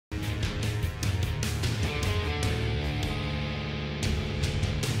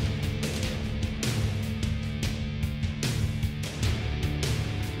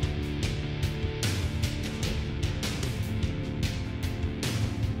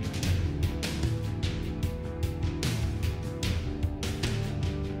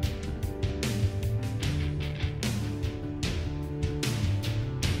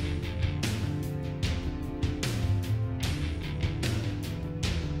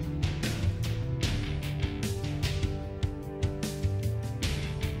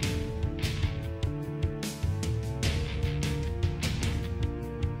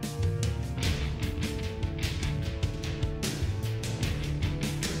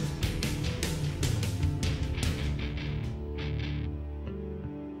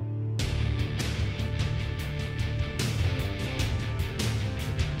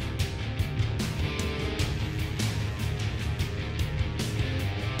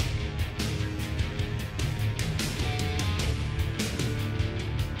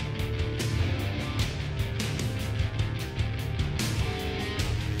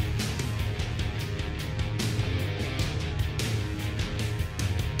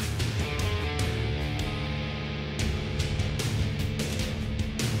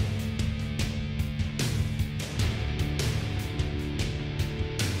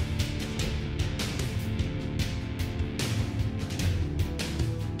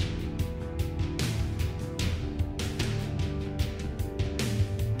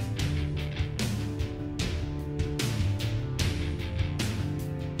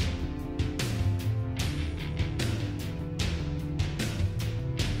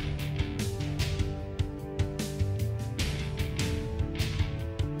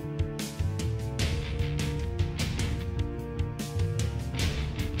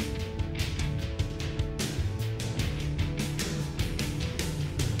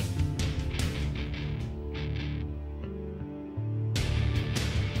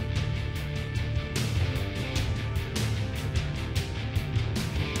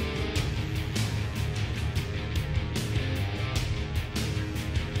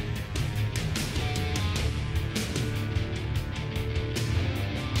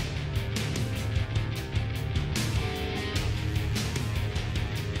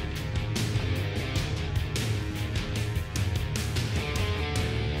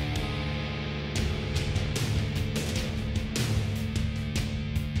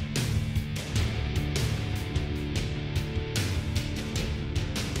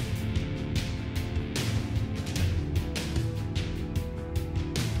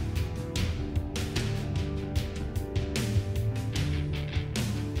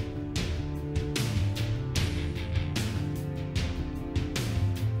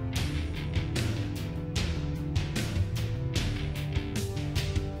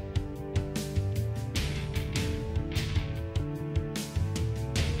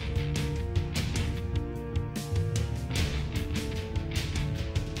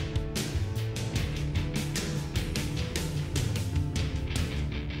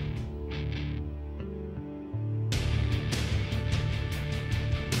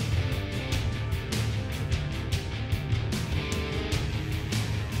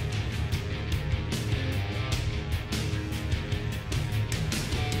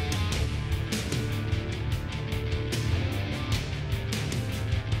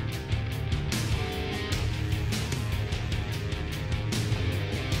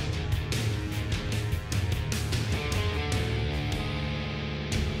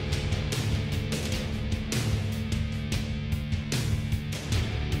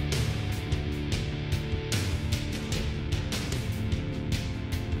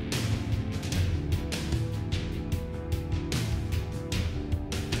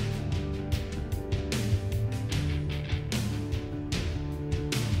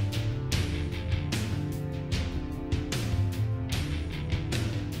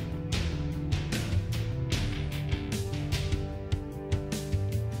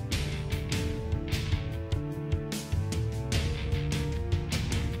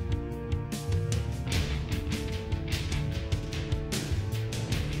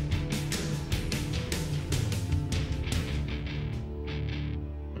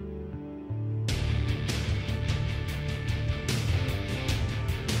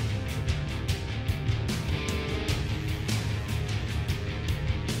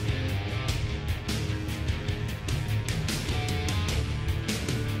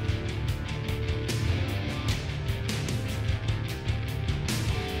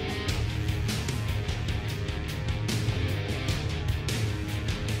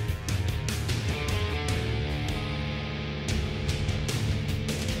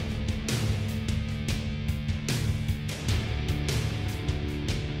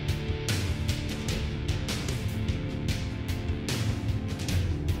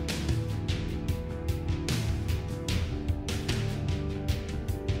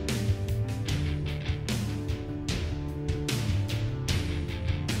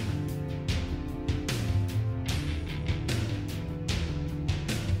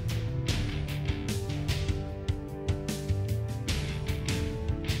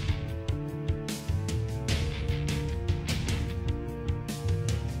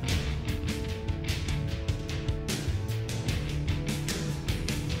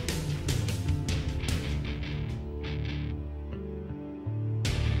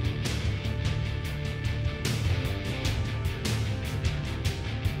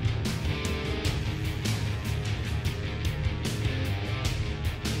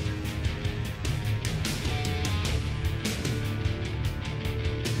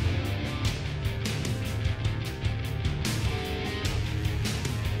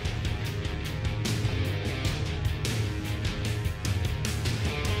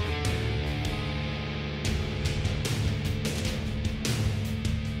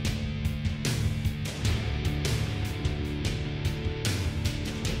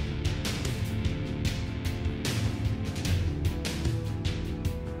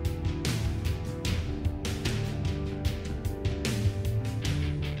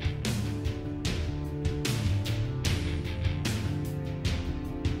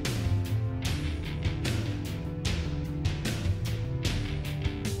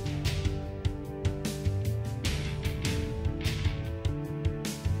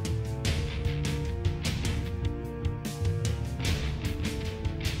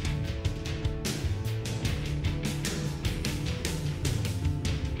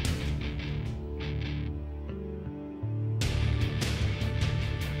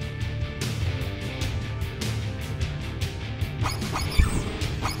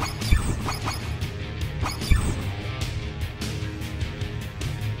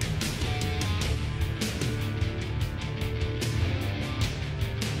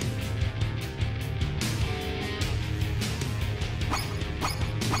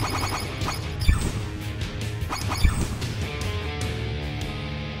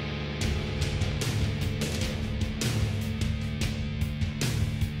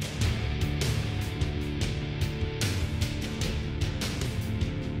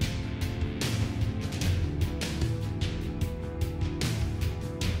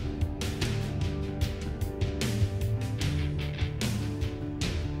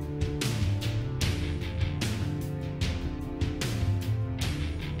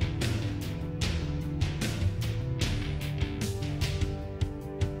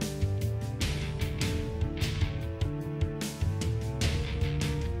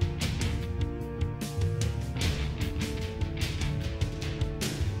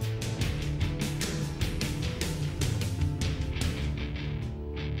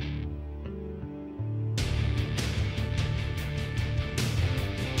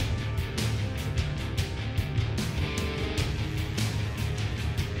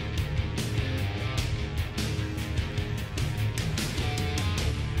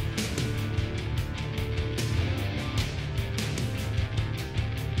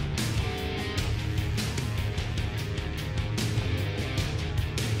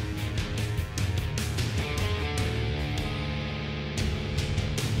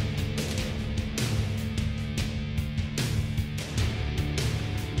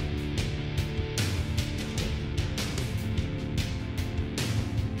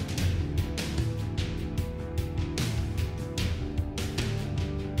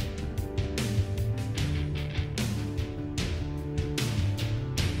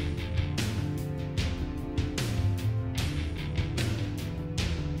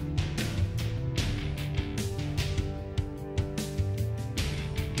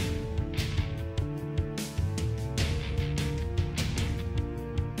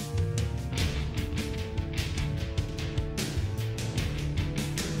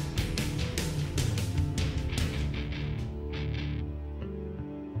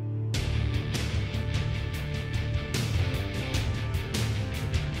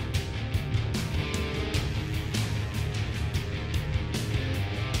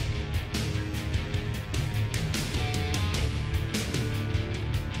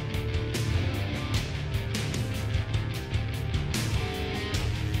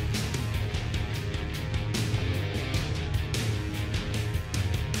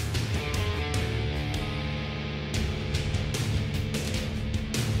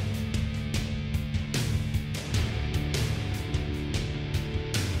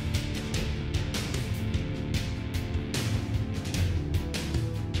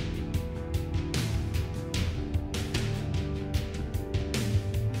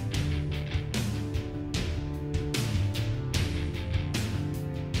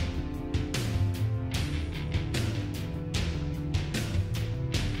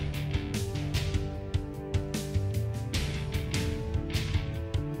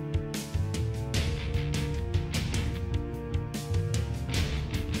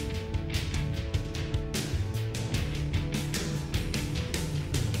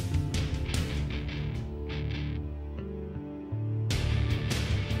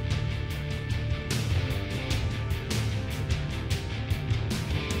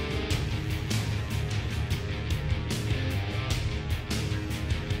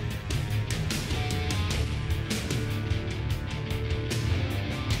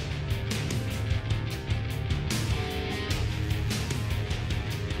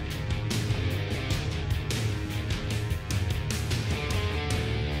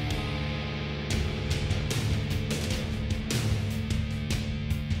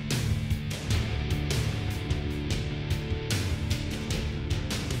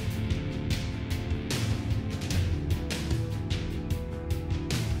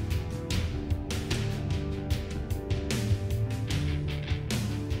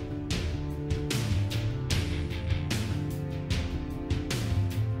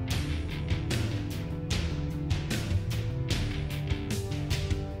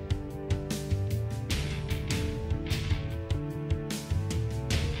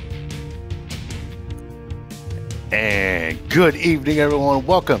And good evening, everyone.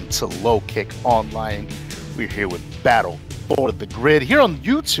 Welcome to Low Kick Online. We're here with Battle for the Grid here on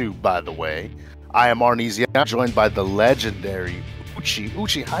YouTube, by the way. I am Arneezy. I'm joined by the legendary Uchi.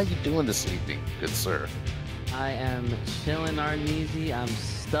 Uchi, how you doing this evening, good sir? I am chilling, Arneezy. I'm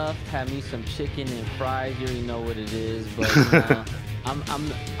stuffed. Have me some chicken and fries. You already know what it is, but you know,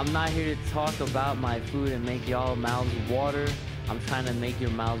 I'm not here to talk about my food and make y'all mouths water. I'm trying to make your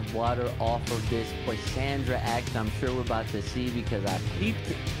mouths water off of this Poisandra act I'm sure we're about to see, because I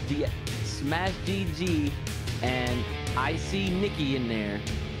peeped the Smash GG and I see Nikki in there,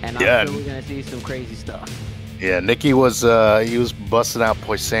 and I'm sure we're gonna see some crazy stuff. Yeah, Nikki was he was busting out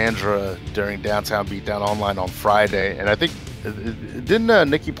Poisandra during Downtown Beatdown Online on Friday, and I think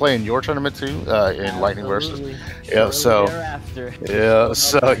didn't Nikki play in your tournament too in Lightning Versus? Yeah, so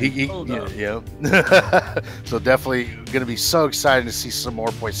he so definitely gonna be so excited to see some more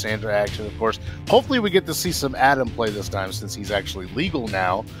Poisandra action. Of course, hopefully we get to see some Adam play this time, since he's actually legal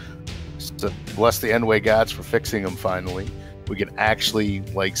now. So bless the N-Way gods for fixing him finally. We can actually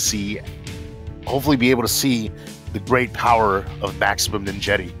see, hopefully be able to see the great power of Maximum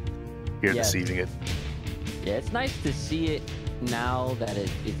Ninjetti here this evening. Yeah, it's nice to see it now that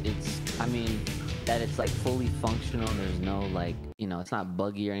it's like fully functional. There's no it's not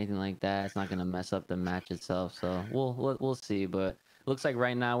buggy or anything like that. It's not gonna mess up the match itself. So we'll see. But looks like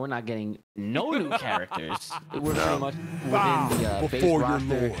right now we're not getting no new characters. We're pretty much within the base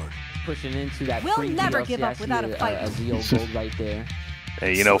roster, pushing into that. We'll never give up without a fight. A Zeo Gold right there.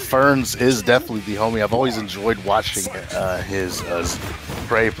 Hey, you know, Ferns is definitely the homie. I've always enjoyed watching his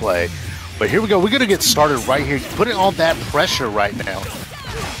spray play. But here we go. We're going to get started right here. Putting on that pressure right now.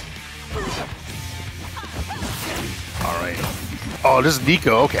 All right. Oh, this is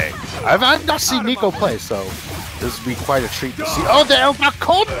Nico. Okay. I've not seen Nico play, so this would be quite a treat to see. Oh, there got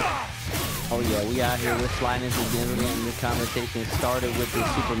cold. Oh, yeah. We out here. We're sliding into the end. The conversation started with the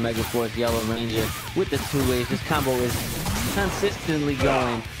Super Mega Force Yellow Ranger with the two ways. This combo is consistently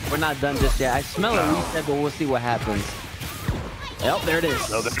going. We're not done just yet. I smell a reset, but we'll see what happens. Yep, there it is.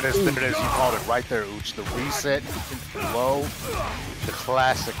 No, there it is. There it is. You called it right there, Ooch. The reset low, the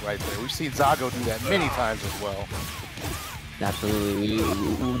classic right there. We've seen Zago do that many times as well. Absolutely.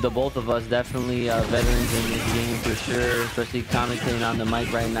 The both of us definitely veterans in this game for sure, especially commentating on the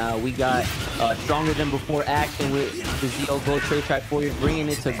mic right now. We got stronger than before action with the Zeo Gold Trade Track for you, bringing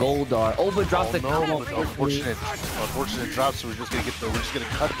it to Goldar. Over drops the combo. Unfortunate drop, so we're just gonna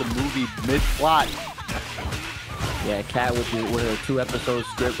cut the movie mid-plot. Yeah, Kat with her 2-episode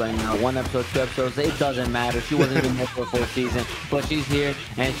script right now. 1 episode, 2 episodes. It doesn't matter. She wasn't even there for a full season, but she's here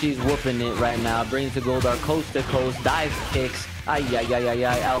and she's whooping it right now. Brings to Goldar coast to coast, dive kicks.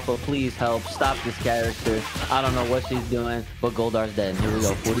 Alpha, please help. Stop this character. I don't know what she's doing, but Goldar's dead. Here we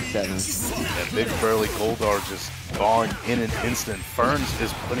go, 47. And big burly Goldar just gone in an instant. Ferns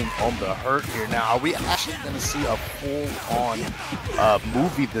is putting on the hurt here. Now, are we actually going to see a full-on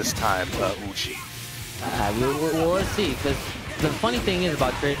movie this time, Uchi? Well, let's see, because the funny thing is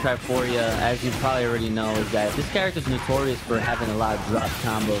about Trade Track for you, as you probably already know, is that this character's notorious for having a lot of drop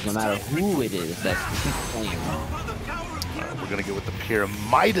combos, no matter who it is that's playing. We're going to get with the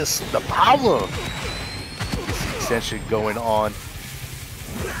Pyramidas, the power. Extension going on.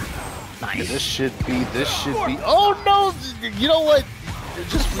 Nice. This should be, oh no, you know what?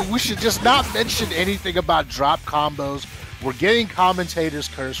 We should just not mention anything about drop combos. We're getting commentators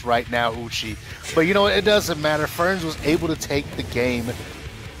curse right now, Uchi. But you know what? It doesn't matter. Ferns was able to take the game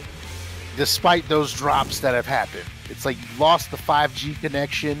despite those drops that have happened. It's like you lost the 5G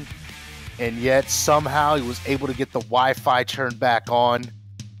connection, and yet somehow he was able to get the Wi-Fi turned back on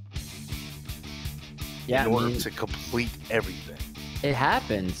in order to complete everything. It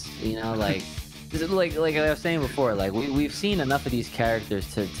happens, you know, like I was saying before, like we've seen enough of these characters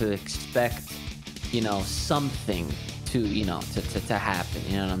to expect, you know, something to happen,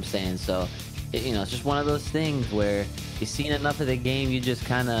 you know what I'm saying? So it's just one of those things where you've seen enough of the game, you just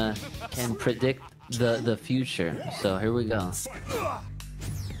kind of can predict the future. So here we go.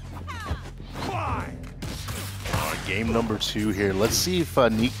 Game number 2 here. Let's see if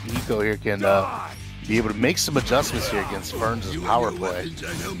Nico here can be able to make some adjustments here against Ferns' power play.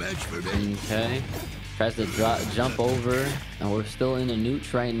 Okay. Tries to jump over, and we're still in a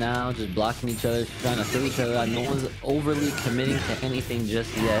neutral right now, just blocking each other, trying to fill each other out. No one's overly committing to anything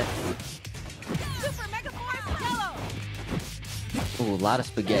just yet. Ooh, a lot of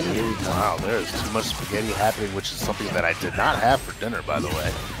spaghetti. Here we go. Wow, there's too much spaghetti happening, which is something that I did not have for dinner, by the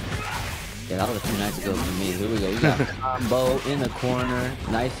way. Yeah, that was 2 nights ago for me. Here we go. We got Combo in the corner.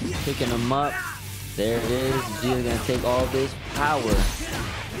 Nice, picking him up. There it is. Gio's gonna take all this power.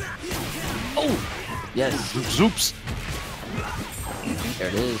 Oh! Yes. Zoops. There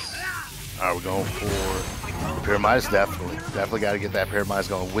it is. All right, we're going for the Pyramids. Definitely got to get that Pyramids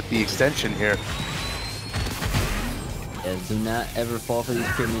going with the extension here. Yeah, do not ever fall for these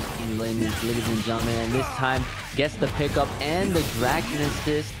Pyramid schemes, ladies and gentlemen. And this time gets the pickup and the Dragon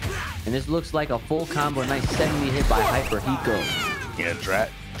assist. And this looks like a full combo. Nice 70 hit by Hyper Hiko. Yeah,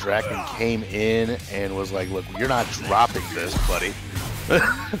 Draken came in and was like, look, you're not dropping this, buddy.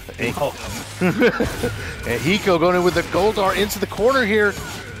 And Hiko going in with the Goldar into the corner here.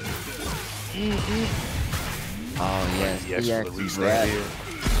 Oh, yes. EX release that here.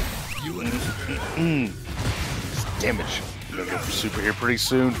 Damage. Gonna go for super here pretty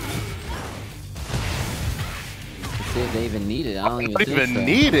soon. See if they even need it. I don't even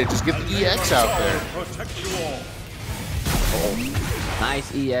need it. Just get the EX out there. Oh,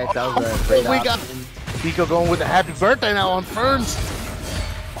 nice EX. That was a great we got Hiko going with a happy birthday now on Ferns.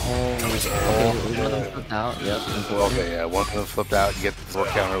 One of them flipped out. Yep. Okay, yeah, one of them flipped out. You get the floor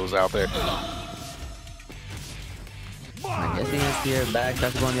counter was out there. I guess he has Pierre back.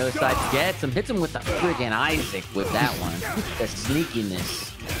 That's going on the other side. Gets him. Hits him with the freaking Isaac with that one. The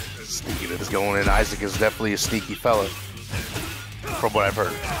sneakiness. Sneakiness going in. Isaac is definitely a sneaky fella, from what I've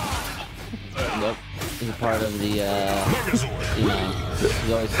heard. Yep. He's a part of the, you know,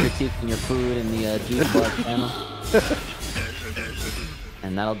 he's always critiquing your food in the Juice Bar channel.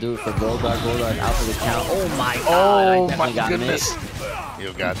 And that'll do it for Goldar. Goldar's out for the count. Oh my god! Oh my goodness!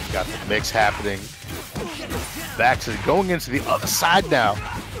 You got the mix happening. Back to going into the other side now.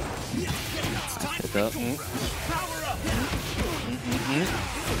 Pick up.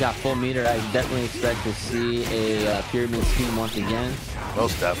 Got full meter. I definitely expect to see a pyramid scheme once again.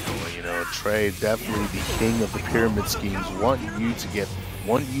 Most definitely, you know, Trey definitely the king of the pyramid schemes. Want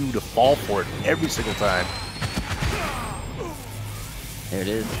you to fall for it every single time. There it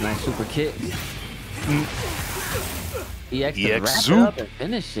is. Nice super kick. EX EX wrap it up and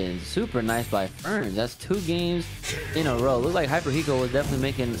finishes. Super nice by Ferns. That's 2 games in a row. Looked like Hyper Hiko was definitely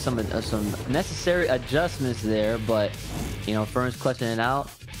making some necessary adjustments there, but you know, Ferns clutching it out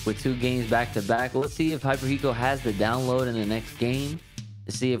with 2 games back to back. Let's see if Hyper Hiko has the download in the next game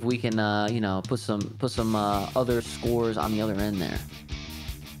to see if we can, you know, put some other scores on the other end there.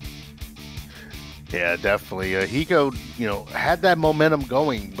 Yeah, definitely. Hiko, you know, had that momentum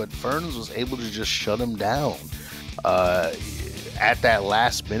going, but Ferns was able to just shut him down at that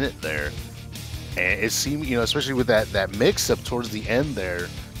last minute there. And it seemed, you know, especially with that mix-up towards the end there,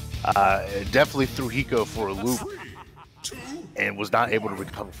 it definitely threw Hiko for a loop and was not able to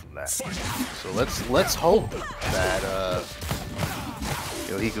recover from that. So let's hope that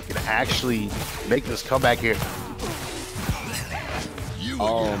you know, Hiko can actually make this comeback here.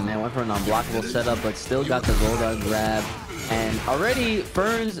 Oh man, went for an unblockable setup, but still got the Goldar grab. And already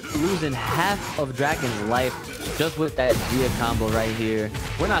Ferns losing half of Draken's life just with that Gia combo right here.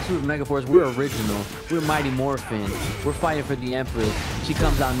 We're not Super Mega Force, we're original. We're Mighty Morphin. We're fighting for the Empress. She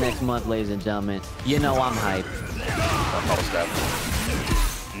comes out next month, ladies and gentlemen. You know I'm hyped.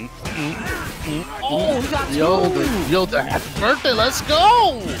 Oh, we got yo, the happy birthday, let's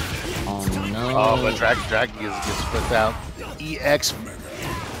go! Oh no. Oh, but Draken gets flipped out. EX.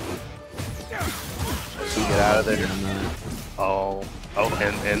 Get out of there.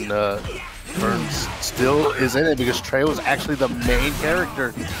 And Ferns still is in it because Trey was actually the main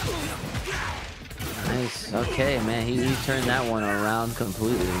character. Nice. Okay, man. He turned that one around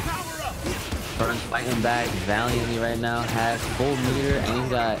completely. Ferns fighting back valiantly right now. Has full meter and he's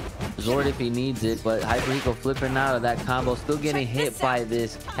got Zord if he needs it. But Hyper Hiko flipping out of that combo. Still getting hit by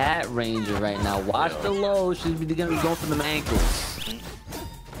this Cat Ranger right now. Watch the low. She's gonna be going for them ankles.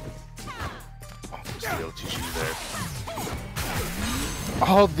 There.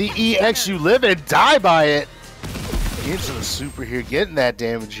 Oh, the EX, you live and die by it. Into the super here, getting that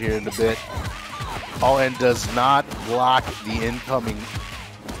damage here in a bit. Oh, and does not block the incoming.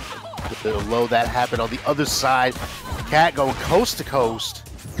 The low that happened on the other side. Cat going coast to coast.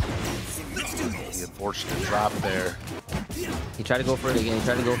 The unfortunate drop there. He tried to go for it again. He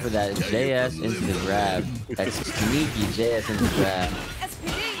tried to go for that JS into the grab. That sneaky JS into the grab.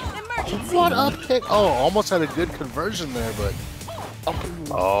 What up kick? Oh, almost had a good conversion there, but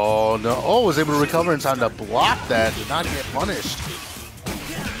oh no! Oh, was able to recover in time to block that. Did not get punished.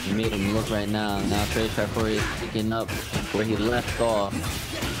 He made him look right now. Now Trey Trifori is picking up where he left off.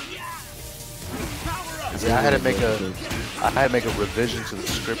 Yeah, I had to make a revision to the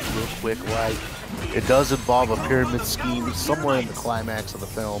script real quick. Like, it does involve a pyramid scheme somewhere in the climax of the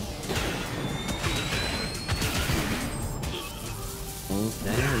film.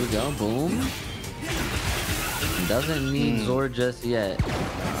 Okay, here we go. Boom. Doesn't need Zord just yet.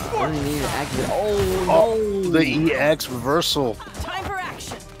 Doesn't need to activate. Oh, Oh, no. The EX reversal. Time for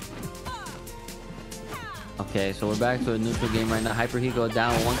action. Okay, so we're back to a neutral game right now. Hyper Hiko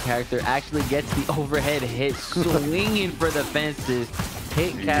down one character. Actually gets the overhead hit. Swinging for the fences.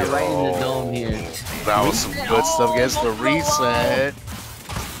 Hit Cat right in the dome here. That was some good stuff against the reset.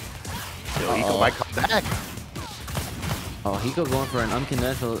 Yo, Hiko might come back. Oh, Hiko going for an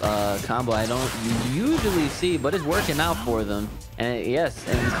unconventional combo I don't usually see, but it's working out for them. And yes,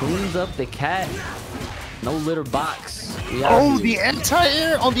 and cleans up the Cat. No litter box. Oh, the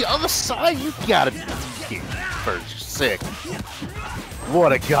anti-air on the other side. You gotta be kidding. First, sick.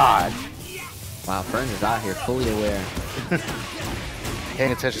 What a god. Wow, Ferns is out here fully aware.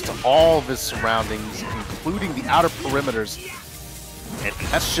 Paying attention to all of his surroundings, including the outer perimeters. And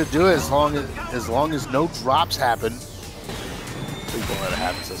that should do it as long as no drops happen. Please don't let it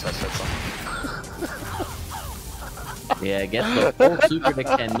happen since I said something. Yeah, gets the full super to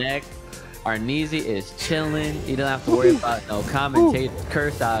connect. Arneezy is chilling. He don't have to worry about no commentator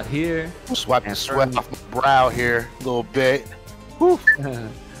curse out here. Swipe the sweat off my brow here a little bit. Whew.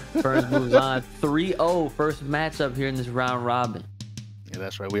 Ferns moves on 3-0. First matchup here in this round robin. Yeah,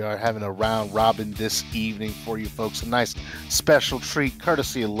 that's right. We are having a round robin this evening for you folks. A nice special treat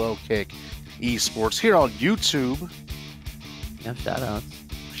courtesy of Low Kick Esports here on YouTube. Yep, shout outs.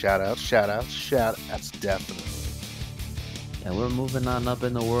 Shout outs, definitely. Yeah, we're moving on up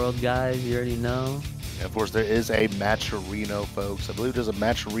in the world, guys. You already know. And of course, there is a Matcherino, folks. I believe there's a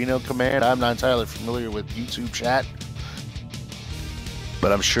Matcherino command. I'm not entirely familiar with YouTube chat,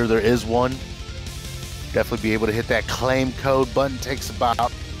 but I'm sure there is one. Definitely be able to hit that claim code button. Takes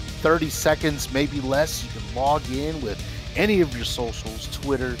about 30 seconds, maybe less. You can log in with any of your socials,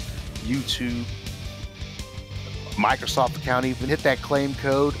 Twitter, YouTube, Microsoft account. Even hit that claim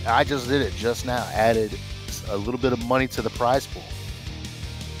code. I just did it just now. Added a little bit of money to the prize pool.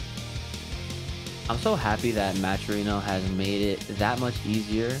 I'm so happy that Matcherino has made it that much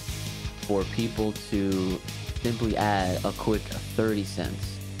easier for people to simply add a quick 30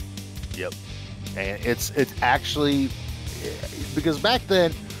 cents. Yep. And it's actually, because back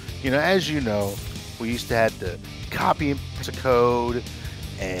then, you know, as you know, we used to have to copy and paste a code,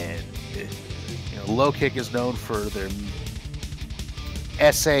 and you know, Low Kick is known for their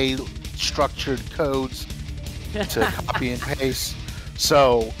essay structured codes to copy and paste.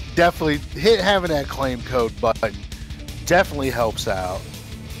 So definitely having that claim code button definitely helps out.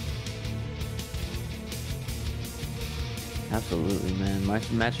 Absolutely, man.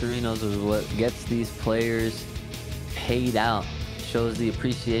 Matcherinos is what gets these players paid out. Shows the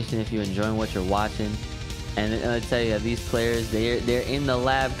appreciation if you're enjoying what you're watching. And I tell you, these players, they're in the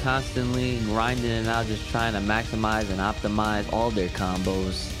lab constantly grinding it out, just trying to maximize and optimize all their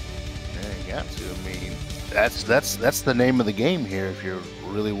combos. Yeah, you got to. I mean, that's the name of the game here. If you're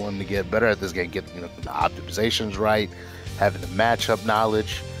really wanting to get better at this game, get the optimizations right, having the matchup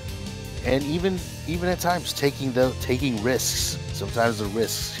knowledge, and even at times taking risks. Sometimes the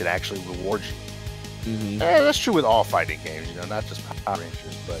risks can actually reward you. Mm-hmm. Yeah, that's true with all fighting games, not just Power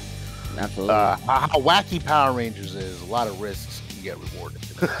Rangers, but absolutely. How wacky Power Rangers is, a lot of risks can get rewarded.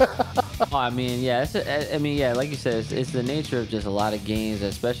 Oh, I mean, yeah, yeah, like you said, it's the nature of just a lot of games,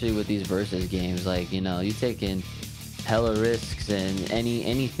 especially with these versus games. Like, you taking hella risks, and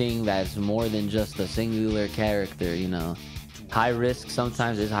anything that's more than just a singular character, high risk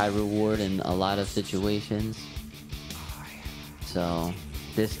sometimes is high reward in a lot of situations. So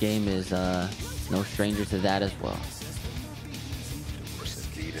this game is no stranger to that as well.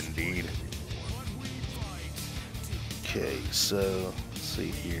 Indeed. Okay, so let's see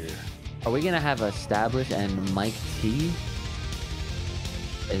here. Are we gonna have Established and Mike T?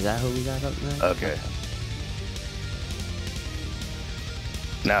 Is that who we got up there? Okay.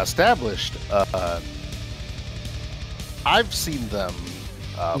 Now, Established, I've seen them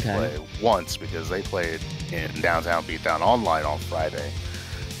play once because they played in Downtown Beatdown Online on Friday.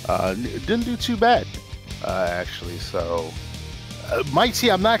 Didn't do too bad, actually. So, Mike T,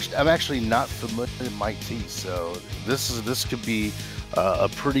 I'm actually not familiar with Mike T. So this could be a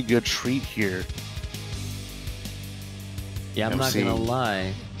pretty good treat here. Yeah, I'm not gonna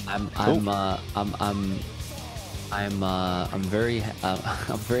lie. I'm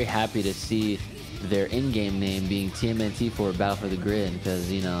very happy to see their in-game name being TMNT for Battle for the Grid, because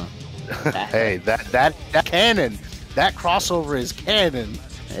hey, that canon, that crossover is canon.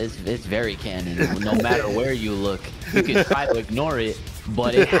 It's very canon. No matter where you look, you can try to ignore it,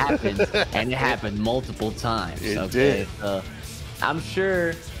 but it happened, and it happened multiple times. It did. I'm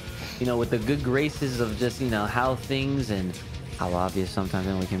sure, with the good graces of just how things and how obvious sometimes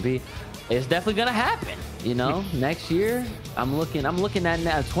it can be, it's definitely gonna happen. You know, next year I'm looking at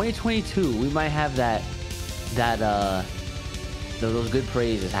now 2022. We might have those good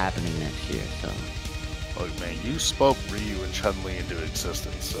praises happening next year. So, look, man, you spoke Ryu and Chun-Li into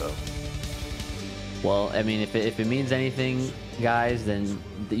existence. So, well, I mean, if it means anything, guys, then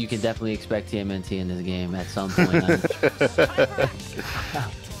you can definitely expect TMNT in this game at some point.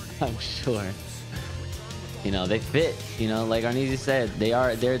 I'm sure. You know, they fit. You know, like Arneezy said,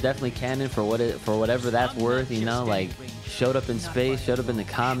 they're definitely canon for whatever that's worth. You know, like showed up in space, showed up in the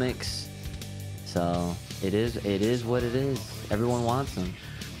comics. So it is what it is. Everyone wants them.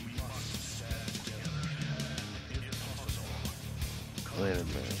 wait a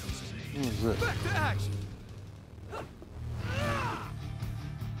minute. Who's this?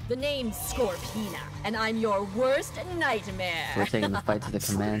 The name's Scorpina, and I'm your worst nightmare. We're taking the fight to the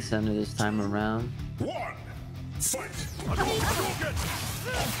command center this time around. One, fight!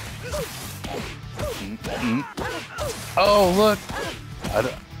 Oh, look! I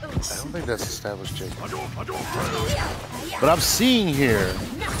don't think that's established, Jake. But I'm seeing here,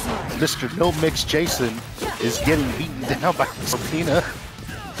 Mr. No Mix Jason is getting beaten down by Scorpina.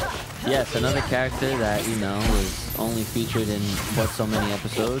 Yes, another character that, you know, was only featured in what, so many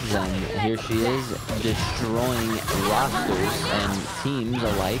episodes, and here she is destroying rosters and teams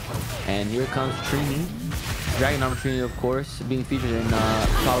alike. And here comes Trini, Dragon Armor Trini, of course, being featured in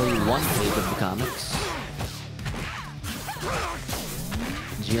probably one page of the comics.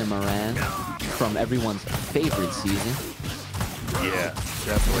 Gia Moran from everyone's favorite season. Yeah,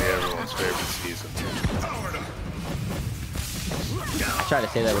 definitely everyone's favorite season. I try to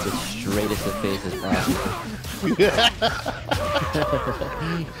say that with the straightest of face as possible.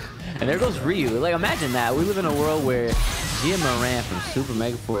 And there goes Ryu. Like, imagine that. We live in a world where Gia Moran from Super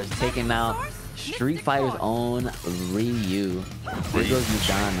Mega Force is taking out Street Fighter's own Ryu. There goes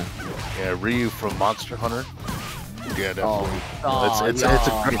Madonna. Yeah, Ryu from Monster Hunter. Yeah, definitely. It's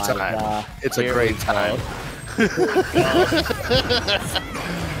a great time. God. It's a great time.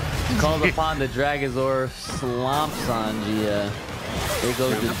 Calls upon the Dragazor, slumps on Gia. There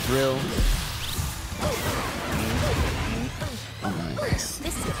goes the drill. Oh, nice.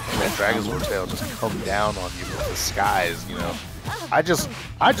 That Dragazor tail just come down on you from the skies, you know. I just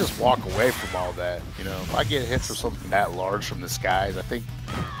walk away from all that, you know. If I get hit for something that large from the skies, I think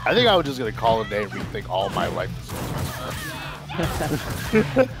I was just gonna call it a day and rethink all my life decisions.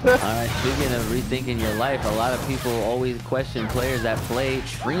 Alright, speaking of rethinking your life, a lot of people always question players that play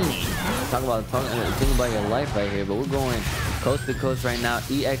Trini. Think about your life right here, but we're going coast to coast right now.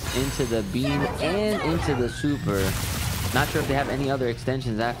 EX into the beam and into the super. Not sure if they have any other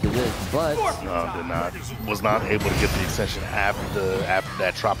extensions after this, but No, did not. Was not able to get the extension after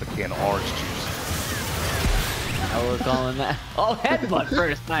that Tropicana orange juice. how we're calling that. Oh, headbutt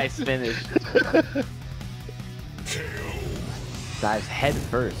first. Nice finish. Dives head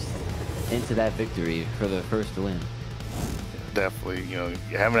first into that victory for the first win. Definitely, you know,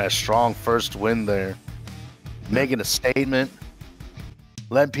 having that strong first win there, making a statement,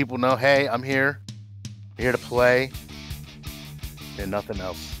 letting people know, hey, I'm here to play, and nothing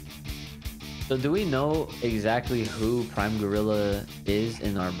else. So do we know exactly who Prime Gorilla is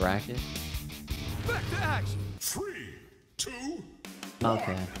in our bracket? Back to action. 3, 2,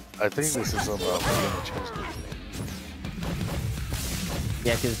 Okay. I think this is about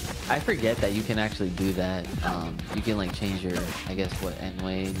Yeah, because I forget that you can actually do that. You can like change your, I guess, what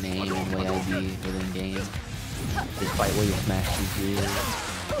NWay name, NWay ID within game, despite what your Smash CG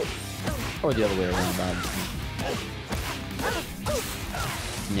is, or the other way around, obviously.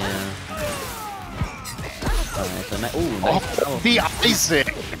 Yeah. Alright, so ooh, nice. Oh, the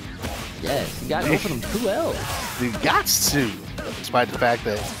Isaac! Yes, you got to open them 2 L's. You got to, despite the fact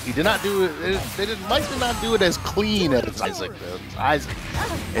that he did not do it. They might not do it as clean as Isaac though. Isaac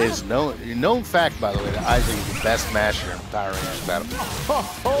is known fact, by the way, that Isaac is the best masher in entire range battle.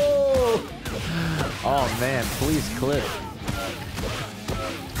 Oh man, please clip.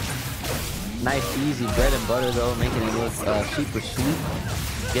 Nice, easy bread and butter though, making it look super sweet.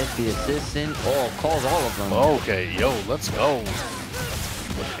 Gets the assist in. Oh, calls all of them. Okay, yo, let's go.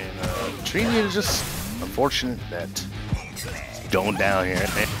 And Trini is just unfortunate that it's going down here.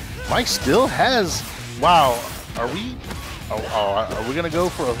 And Mike still has. Wow, are we gonna go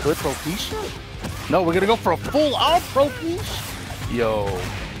for a hood Propecia? No, we're gonna go for a full-on Propecia. Yo,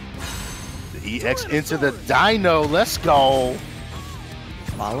 the EX into the Dino. Let's go.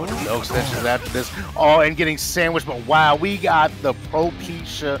 Following? No extensions after this. Oh, and getting sandwiched, but wow, we got the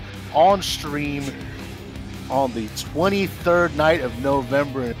Propecia on stream on the 23rd night of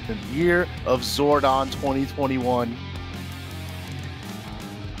November in the year of Zordon 2021.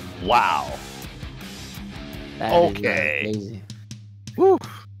 Wow. That Okay. is, crazy. Woo.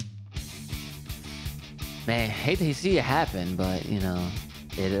 Man, hate to see it happen, but you know,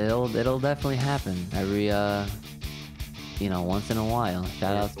 it'll definitely happen every once in a while.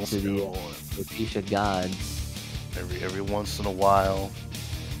 Shout out to the Propecia gods. Every once in a while,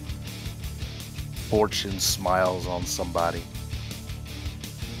 fortune smiles on somebody,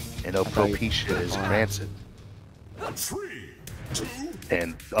 and a Propecia is granted. 3, 2,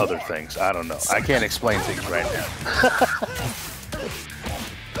 And other things. I don't know. I can't explain things right now.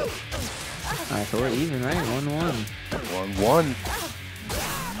 Alright, so we're even, right? 1-1. 1-1.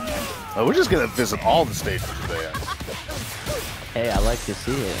 Oh, we're just gonna visit all the stages today. Hey, I like to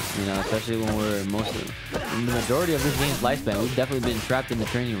see it. You know, especially when we're in the majority of this game's lifespan, we've definitely been trapped in the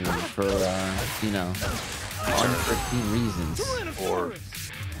training room for unforeseen reasons.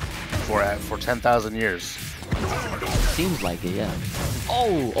 For 10,000 years. Seems like it, yeah.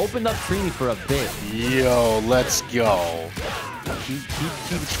 Oh, opened up Trini for a bit. Yo, let's go.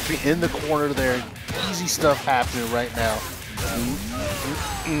 Keep in the corner there. Easy stuff happening right now.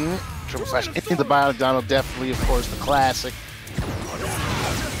 Triple slash into the Bionic Donald, definitely, of course, the classic.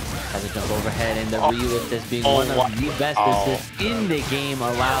 Has a jump overhead, and the Ryu assist being one of the best assists in the game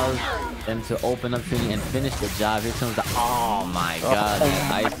allows them to open up Trini and finish the job. Here comes the my god, the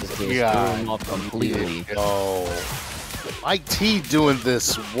ice assist threw him off completely. Oh, Mike T doing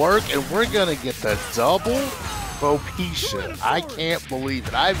this work, and we're gonna get the double Propecia. I can't believe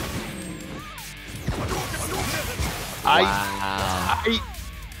it.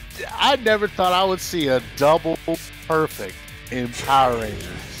 I never thought I would see a double perfect in Power Rangers.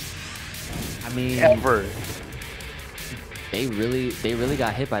 I mean, ever. They really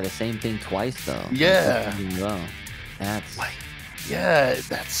got hit by the same thing twice though. Yeah. That's like, yeah,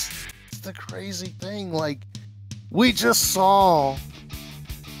 that's the crazy thing. Like, we just saw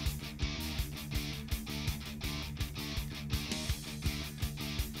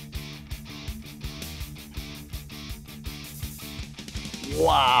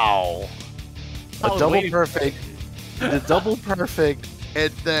wow. A double perfect. The double perfect,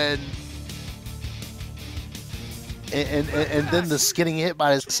 and then and then the getting hit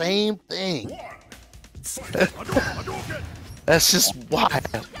by the same thing. That's just wild.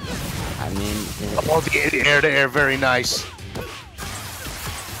 I mean, oh, the air to air, very nice.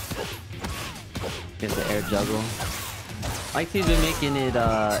 Gets the air juggle. Mike T's been making it.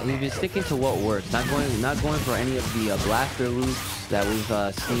 He's been sticking to what works. Not going for any of the blaster loops that we've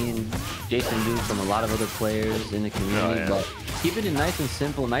seen Jason do from a lot of other players in the community. But keeping it nice and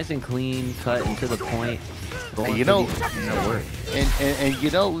simple, nice and clean, cut and to the point. And you know, and you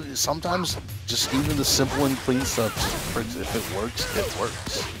know, sometimes just even the simple and clean stuff, if it works, it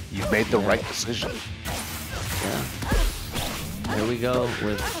works. You've made the right decision. Yeah. Here we go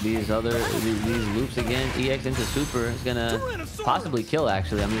with these loops again. EX into super is gonna possibly kill.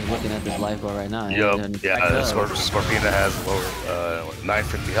 Actually, I'm just looking at this life bar right now. Yep. Yeah. Scorpina has lower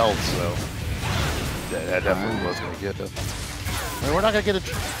 950 health, so that definitely was gonna get it. I mean, we're not gonna get a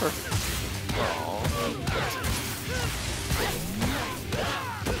perfect.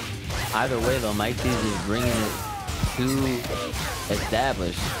 Either way, though, Mike T is bringing it to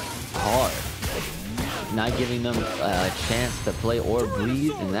establish hard. Not giving them a chance to play or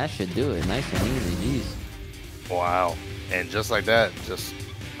breathe, and that should do it. Nice and easy, jeez. Wow. And just like that, just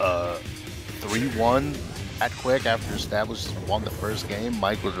 3-1 that quick after Established won the first game.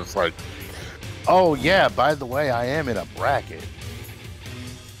 Mike was just like, oh yeah, by the way, I am in a bracket.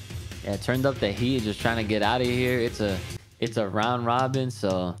 Yeah, turned up the heat, just trying to get out of here. It's a round robin,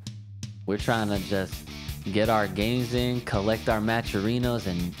 so we're trying to just get our games in, collect our matcherinos,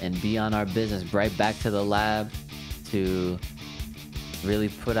 and be on our business. Right back to the lab to really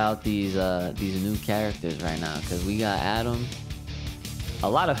put out these new characters right now, because we got Adam. A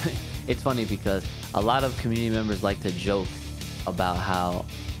lot of it's funny because a lot of community members like to joke about how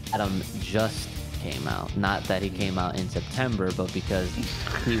Adam just came out. Not that he came out in September, but because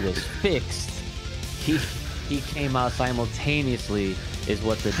he was fixed, he came out simultaneously. Is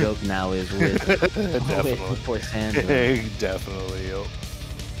what the joke now is with Sandra. Definitely, yo.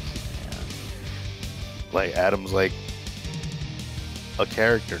 Yeah. Like Adam's like a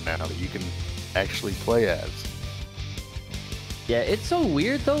character now that you can actually play as. Yeah, it's so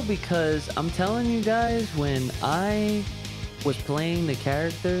weird though, because I'm telling you guys, when I was playing the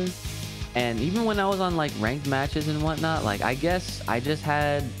character, and even when I was on like ranked matches and whatnot, like I guess I just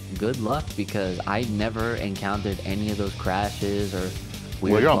had good luck because I never encountered any of those crashes or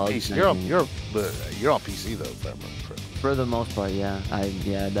weird you're on bugs. PC. You're on PC though, if I remember correctly. For the most part, yeah. I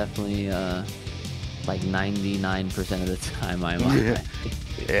definitely like 99% of the time I'm on. Yeah.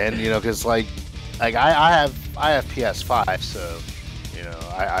 And you know, because like I have PS5, so you know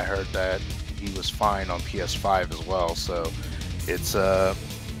I heard that he was fine on PS5 as well. So it's I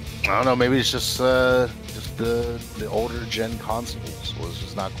don't know, maybe it's just the older gen consoles was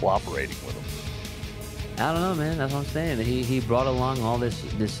just not cooperating with him. I don't know, man. That's what I'm saying. He brought along all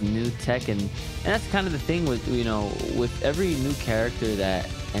this new tech, and that's kind of the thing with, you know, with every new character that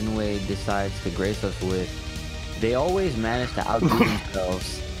Enway decides to grace us with, they always manage to outdo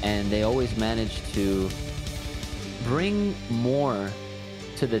themselves, and they always manage to bring more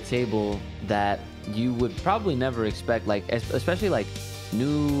to the table that you would probably never expect. Like especially like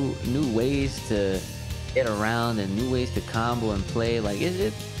new ways to get around and new ways to combo and play. Like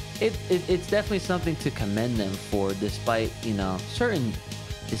it's definitely something to commend them for, despite, you know, certain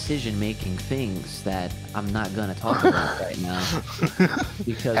decision-making things that I'm not gonna talk about right now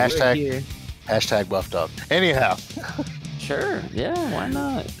because we're here. Hashtag buffed up. Anyhow. Sure. Yeah. Why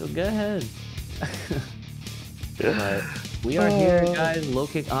not? Go ahead. But we are here, guys. Low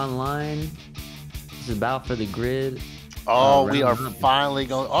Kick Online. This is about for the grid. Oh, we are finally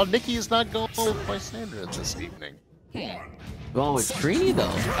going. Oh, Nikki is not going with Lysandra this evening. Going with Trini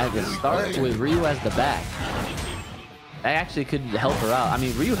though at the start with Ryu as the back. That actually could help her out. I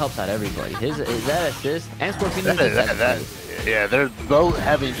mean, Ryu helps out everybody. Is that assist and Scorpino? Yeah, they're both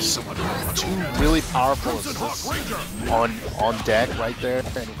having two really powerful assists on deck right there,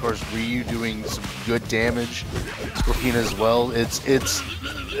 and of course Ryu doing some good damage. Scorpina as well. It's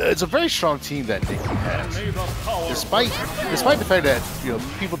a very strong team that Nikki has, despite the fact that, you know,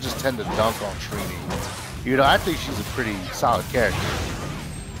 people just tend to dunk on Trini. You know, I think she's a pretty solid character.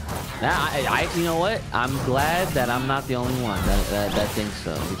 Now, you know what? I'm glad that I'm not the only one that thinks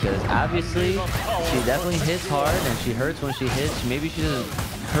so, because obviously she definitely hits hard and she hurts when she hits. Maybe she doesn't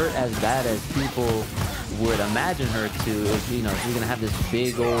hurt as bad as people would imagine her to if, you know, she's gonna have this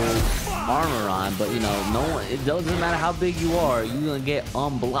big old armor on. But, you know, no one. It doesn't matter how big you are, you're gonna get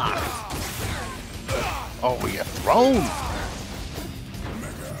unblocked. Oh, we got thrown.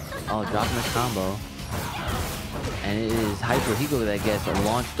 Oh, dropping the combo. And it is Hyper Higo that gets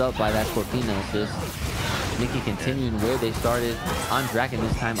launched up by that Scorpino assist. Nikki continuing where they started on Draken,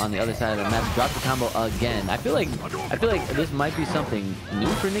 this time on the other side of the map. Drop the combo again. I feel like this might be something new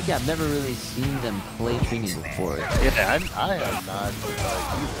for Nikki. I've never really seen them play Trini before. Yeah, I have not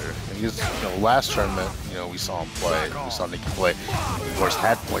either. Because, you know, last tournament, you know, we saw him play. We saw Nikki play. Of course,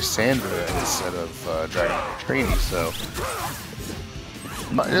 had Lysandra instead of Dragon Trini. So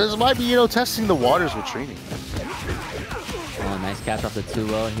this might be, you know, testing the waters with Trini. Oh, nice catch off the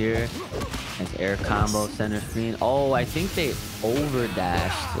 2L here. Nice air combo, center screen. Oh, I think they over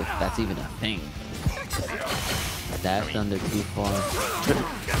dashed, if that's even a thing. Dashed under too far.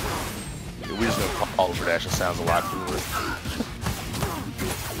 We just gonna call over dash. It sounds a lot cooler.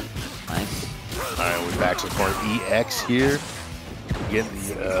 Nice. Alright, we're back to the corner. EX here. Getting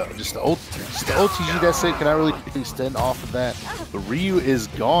just the OTG, that's it. Can I really extend off of that? But Ryu is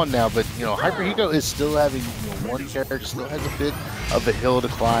gone now, but, you know, Hyper Higo is still having, you know, one character, still has a bit of a hill to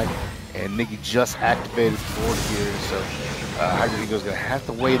climb, and Nikki just activated Ford here, so Hyper Higo's gonna have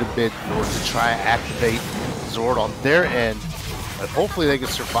to wait a bit in order to try and activate Zord on their end, but hopefully they can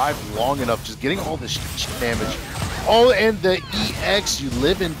survive long enough, just getting all this damage. Oh, and the EX, you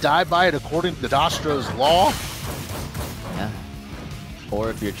live and die by it according to Dastro's law. Yeah. Or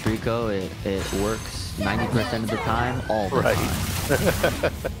if you're Trico, it works 90% of the time, all the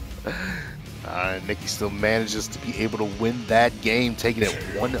time. Nikki still manages to be able to win that game, taking it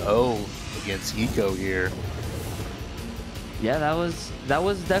 1-0 against Hiko here. Yeah, that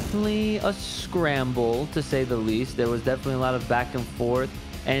was definitely a scramble, to say the least. There was definitely a lot of back and forth,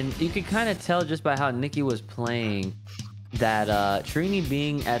 and you could kind of tell just by how Nikki was playing that Trini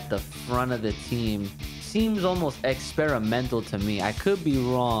being at the front of the team seems almost experimental to me. I could be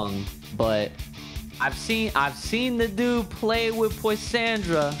wrong, but I've seen the dude play with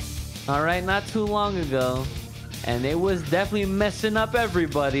Poisandra, all right, not too long ago, and they was definitely messing up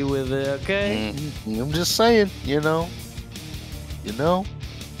everybody with it. Okay, I'm just saying, you know.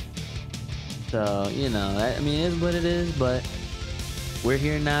 So, you know, I mean, it is what it is, but we're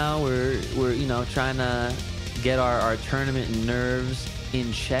here now. We're you know, trying to get our tournament nerves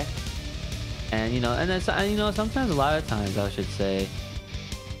in check. And, you know, and then, you know, sometimes, a lot of times, I should say,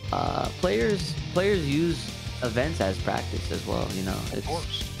 players use events as practice as well. You know,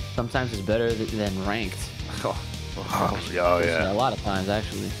 sometimes it's better than ranked. Yeah. A lot of times,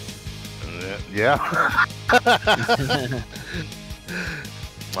 actually. Yeah.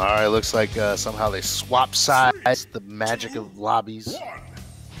 All right, looks like somehow they swap sides. The magic of lobbies.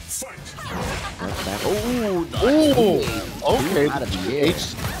 Fight. Oh, okay. out of the air.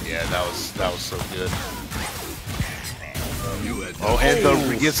 Yeah, that was so good. Oh, and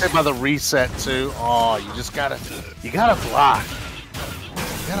the gets hit by the reset too. Oh, you gotta block.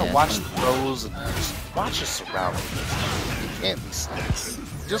 You gotta watch the throws and just watch your surroundings. You can't be stopped.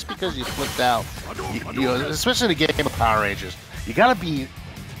 Just because you flipped out, you know, especially in a game of Power Rangers, you gotta be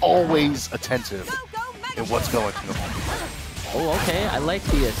always attentive in what's going on. Oh, okay. I like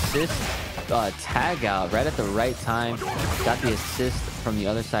the assist tag out right at the right time. Got the assist from the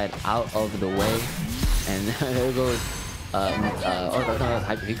other side out of the way. And there goes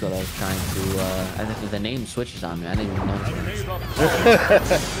Hyper Hiko that was trying to, I think the name switches on me. I didn't even notice.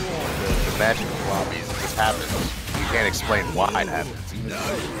 The magic of lobbies, it just happens. You can't explain why it happens. Even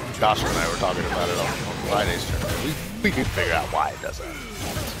Joshua and I were talking about it on Friday's tournament. We can figure out why it does that.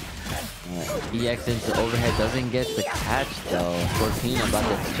 EX into overhead doesn't get the catch though. Cortina about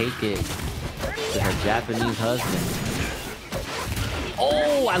to take it to her Japanese husband.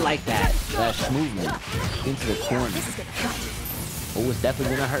 Oh, I like that. That movement into the corner. Oh, it's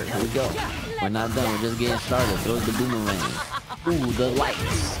definitely gonna hurt. Here we go. We're not done. We're just getting started. Throws the boomerang. Ooh, the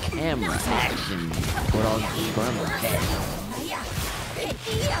lights, camera, action. What all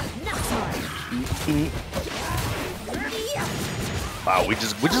Wow, we're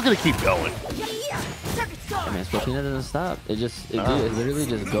just gonna keep going. I mean, Cortina doesn't stop. It literally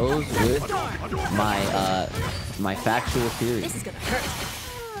just goes with my factual theory.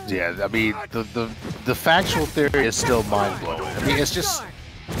 Yeah, I mean the factual theory is still mind blowing. I mean, it's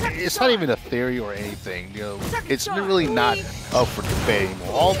not even a theory or anything. You know, it's really not up for debate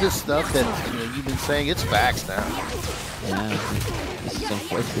anymore. All this stuff that you've been saying, it's facts now. Yeah, it's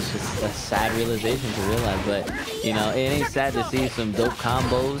just a sad realization to realize, but you know, it ain't sad to see some dope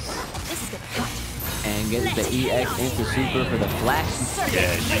combos and get the EX into super for the flash.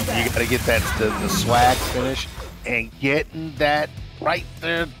 Yeah, you gotta get the swag finish and getting that right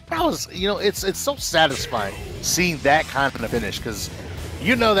there. That was, it's so satisfying seeing that kind of finish, because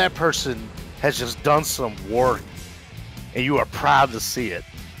you know that person has just done some work and you are proud to see it.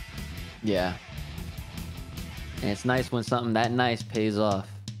 Yeah. And it's nice when something that nice pays off.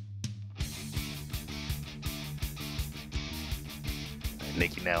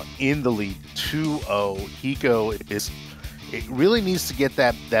 Nikki now in the lead, 2-0. Hiko it really needs to get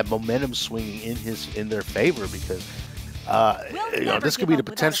that momentum swinging in their favor, because this could be the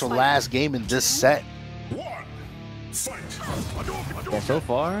potential last game in this set. Yeah, so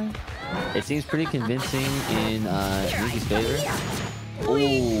far it seems pretty convincing in Nikki's favor.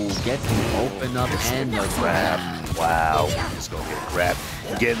 Ooh, gets him open up and the grab. Wow, he's gonna get a grab.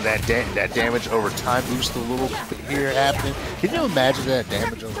 Getting that damage over time boost a little bit here happening. Can you imagine that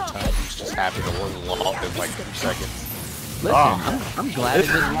damage over time boost just happening a little long in like 2 seconds? Listen, I'm glad it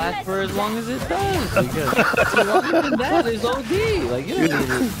didn't last for as long as it does, because longer than that is OD. Like, you don't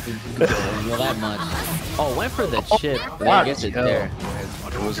need to go that much. Oh, went for the chip, but I guess it's there.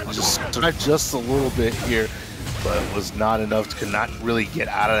 It was just a little bit here, but it was not enough to not really get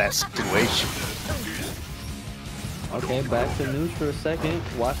out of that situation. Okay, back to news for a second.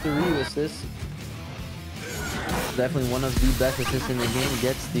 Watch the Ryu assist. Definitely one of the best assists in the game.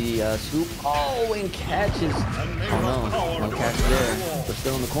 Gets the swoop. Oh, and catches. Oh no, no catch there. We're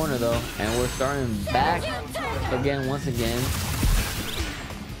still in the corner though, and we're starting back again once again.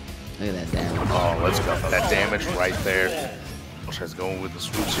 Look at that damage. Oh, let's go. That damage right there. Tries going with the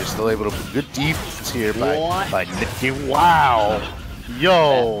swoops here. Still able to put good defense here by Nikki. Wow.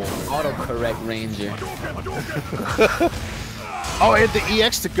 Yo. Autocorrect Ranger. Oh, and the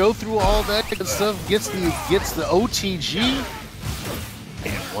EX to go through all that good stuff, gets the OTG,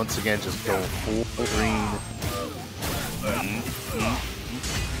 and once again just going full green.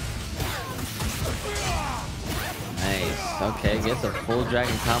 Nice. Okay, gets a full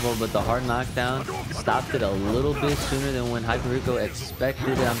dragon combo, but the hard knockdown stopped it a little bit sooner than when Hyper Hiko expected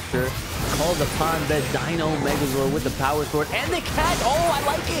it, I'm sure. Called upon the Dino Megazord with the power sword and the catch. Oh, I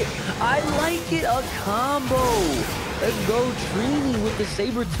like it. I like it. A combo. Let's go Trini with the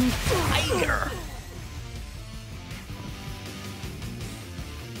saber-tooth tiger.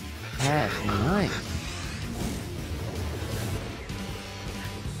 That's nice.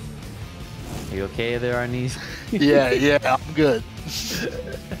 Are you okay there, Arnice? Yeah, I'm good.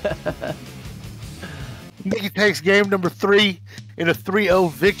 Nikki takes game number 3 in a 3-0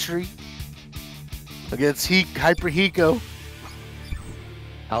 victory against Hyper Hiko.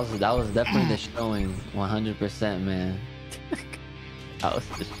 That was definitely the showing, 100%, man. That was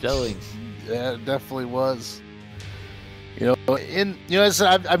the showing. Yeah, it definitely was.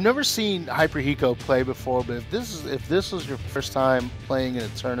 I've never seen Hyper Hiko play before, but if this was your first time playing in a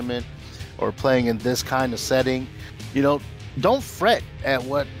tournament, or playing in this kind of setting, you know, don't fret at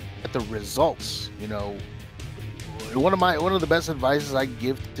the results. You know, one of the best advices I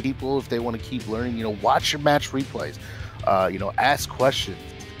give to people if they want to keep learning, you know, watch your match replays, you know, ask questions,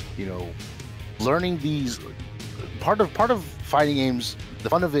 you know, learning these part of fighting games. The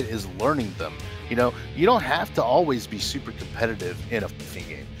fun of it is learning them. You know, you don't have to always be super competitive in a fighting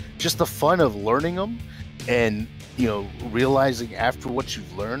game. Just the fun of learning them, and you know, realizing after what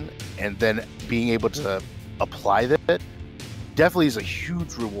you've learned and then being able to apply that definitely is a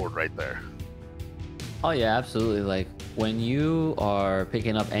huge reward right there. Oh yeah, absolutely. Like when you are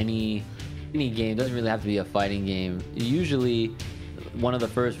picking up any game, doesn't really have to be a fighting game. Usually one of the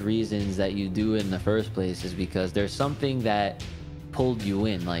first reasons that you do it in the first place is because there's something that pulled you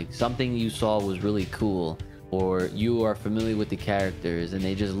in, like something you saw was really cool, or you are familiar with the characters and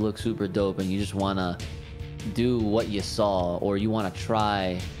they just look super dope and you just want to do what you saw, or you want to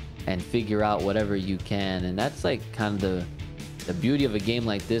try and figure out whatever you can. And that's like kind of the beauty of a game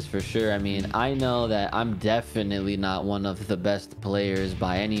like this, for sure. I mean, I know that I'm definitely not one of the best players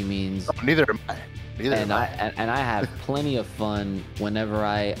by any means. Oh, neither am I. And I have plenty of fun whenever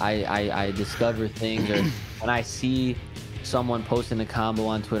I discover things, or when I see someone posting a combo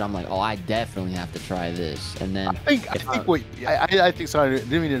on Twitter, I'm like, oh, I definitely have to try this. And then I think sorry, I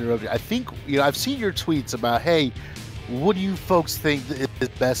didn't mean to interrupt you. I think, you know, I've seen your tweets about, hey, what do you folks think is the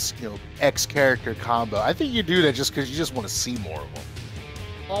best, you know, X character combo? I think you do that just because you just want to see more of them.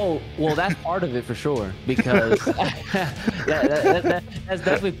 Oh, well, that's part of it for sure, because that's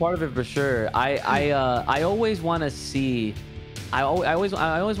definitely part of it for sure. I always want to see, I always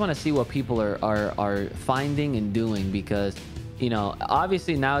want to see what people are finding and doing, because, you know,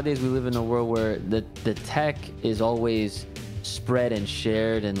 obviously nowadays we live in a world where the tech is always spread and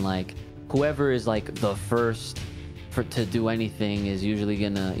shared, and like whoever is like the first to do anything is usually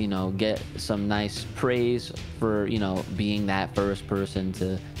gonna, you know, get some nice praise for, you know, being that first person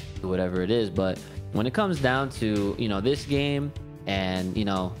to do whatever it is. But when it comes down to, you know, this game, and, you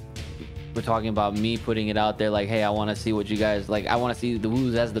know, we're talking about me putting it out there like, hey, I want to see what you guys like, I want to see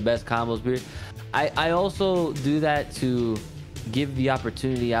who has the best combos, period. I also do that to give the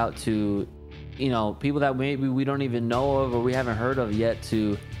opportunity out to, you know, people that maybe we don't even know of or we haven't heard of yet,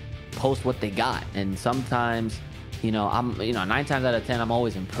 to post what they got. And sometimes, you know, 9 times out of 10, I'm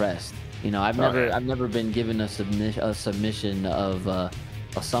always impressed. You know, I've never been given a submission of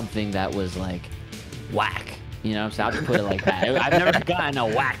something that was like whack. You know what I'm saying? I'll just put it like that. I've never gotten a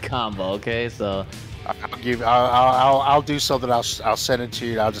whack combo. Okay, so I'll do something. I'll send it to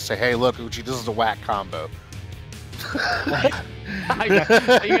you. I'll just say, hey, look, Uchi, this is a whack combo. You're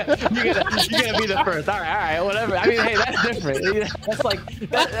gonna be the first. All right, whatever. I mean, hey, that's different.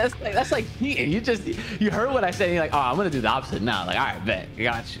 That's like cheating. You heard what I said. And you're like, oh, I'm gonna do the opposite now. Like, all right, bet, I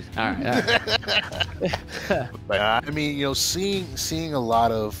got you. All right. But I mean, you know, seeing a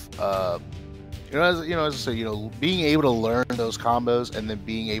lot of, as I say, you know, being able to learn those combos and then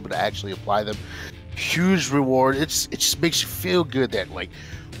being able to actually apply them, huge reward. It just makes you feel good that, like,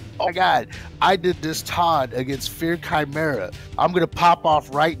 oh my God, I did this Todd against Fear Chimera. I'm gonna pop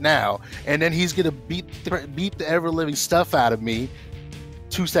off right now, and then he's gonna beat the ever living stuff out of me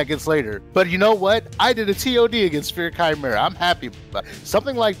 2 seconds later. But you know what? I did a TOD against Fear Chimera. I'm happy about it.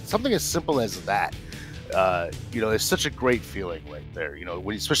 Something as simple as that. You know, it's such a great feeling right there. You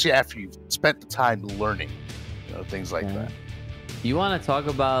know, especially after you've spent the time learning, you know, things like that. You want to talk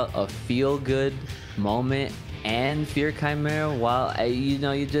about a feel good moment and Fear Chimera? While you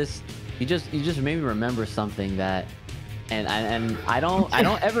know, you just made me remember something that, and I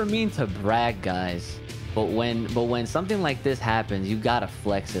don't ever mean to brag, guys, but when something like this happens, you gotta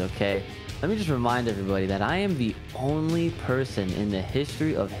flex it, okay? Let me just remind everybody that I am the only person in the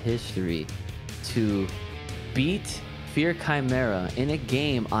history of history to beat Fear Chimera in a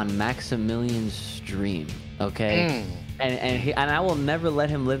game on Maximilian's stream, okay? And I will never let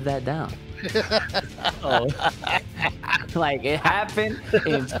him live that down. Oh. Like, it happened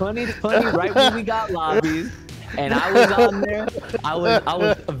in 2020, right when we got lobbies, and I was on there. I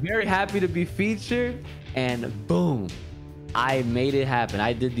was very happy to be featured, and boom, I made it happen.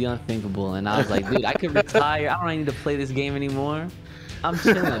 I did the unthinkable, and I was like, dude, I could retire. I don't need to play this game anymore. I'm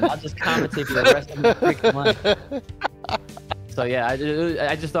chilling. I'll just commentate for the rest of the freaking month. So yeah,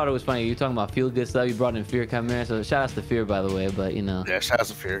 I just thought it was funny. You're talking about feel good stuff. You brought in Fear Chimera, so shout out to Fear, by the way. But you know, yeah, shout out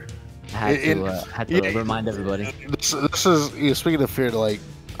to Fear. I had to remind everybody. This is, you know, speaking of Fear, like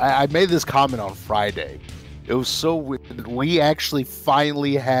I made this comment on Friday. It was so weird. We actually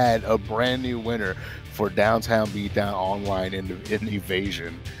finally had a brand new winner for Downtown Beatdown Online in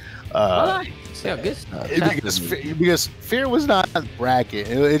Evasion. Uh, See how good stuff. because Fear was not in the bracket.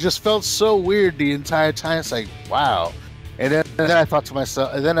 It just felt so weird the entire time. It's like, wow. And then I thought to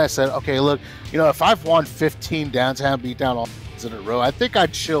myself, and then I said, okay, look, if I've won 15 downtown beatdown all in a row, I think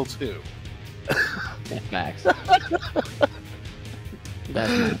I'd chill too. Facts.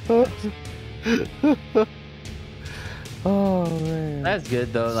 That's oh man, that's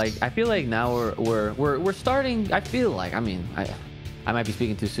good though. Like I feel like now we're starting. I feel like I might be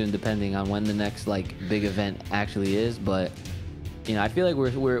speaking too soon, depending on when the next like big event actually is. But I feel like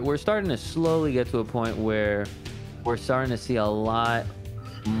we're starting to slowly get to a point where we're starting to see a lot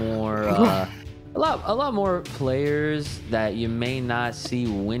more a lot more players that you may not see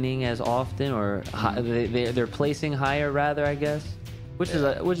winning as often, or they're placing higher rather, I guess, which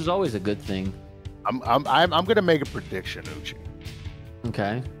is always a good thing. I'm gonna make a prediction, Uchi.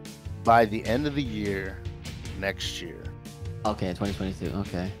 Okay. By the end of the year, next year. Okay, 2022.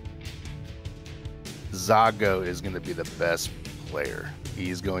 Okay. Zago is gonna be the best player.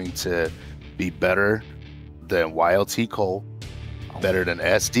 He's going to be better than YLT Cole, better than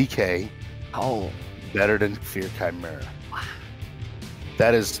SDK, better than Fear Chimera.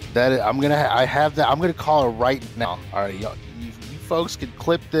 That is. I have that. I'm gonna call it right now. All right, y'all, you folks can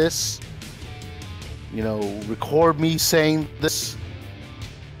clip this. Record me saying this.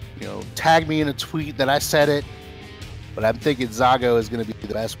 Tag me in a tweet that I said it. But I'm thinking Zago is gonna be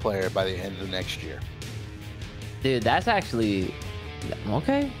the best player by the end of next year. Dude, that's actually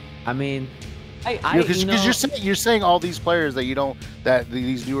okay. I mean, because you're saying all these players that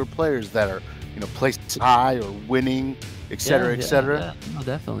these newer players that are placed high or winning, etc., etc. No,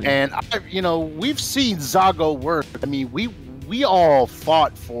 definitely. And we've seen Zago work. I mean, we all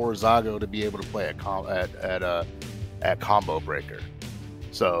fought for Zago to be able to play at Combo Breaker,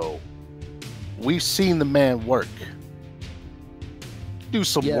 so we've seen the man work. Do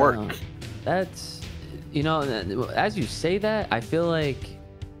some work. That's as you say that, I feel like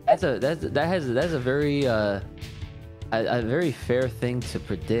that's a very very fair thing to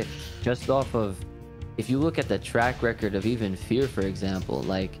predict, just off of if you look at the track record of even Fear, for example.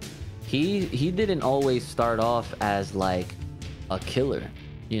 Like he didn't always start off as like a killer,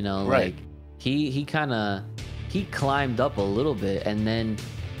 right. Like he climbed up a little bit, and then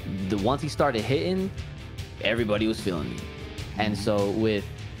once he started hitting, everybody was feeling it. And so with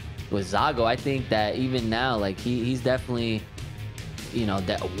Zago, I think that even now, like he's definitely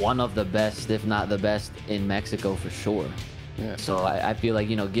that one of the best, if not the best, in Mexico for sure. Yeah. So I feel like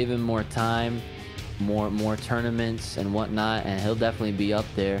give him more time, more tournaments and whatnot, and he'll definitely be up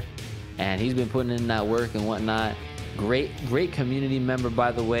there. And he's been putting in that work and whatnot. Great community member,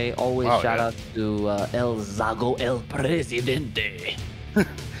 by the way. Always shout out to El Zago El Presidente.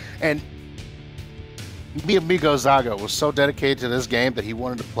 And mi amigo Zago was so dedicated to this game that he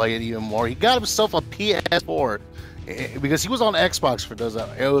wanted to play it even more. He got himself a PS4 because he was on Xbox. For those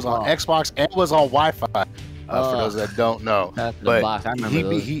that it was on Xbox and was on Wi-Fi. For those that don't know, but I remember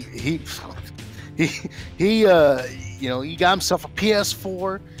those. He got himself a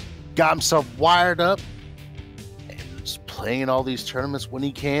PS4, got himself wired up, and just playing all these tournaments when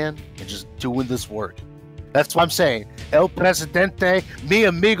he can, and just doing this work. That's what I'm saying. El Presidente, mi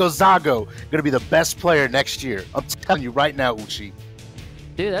amigo Zago, gonna be the best player next year. I'm telling you right now, Uchi.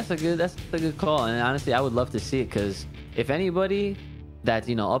 Dude, that's a good call. And honestly, I would love to see it, because if anybody that's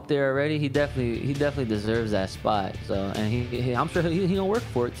up there already, he definitely deserves that spot. So, and I'm sure he gonna work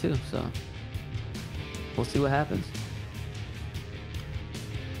for it too. So we'll see what happens.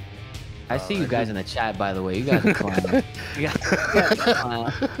 I see you guys in the chat, by the way. You guys are clowns. You guys are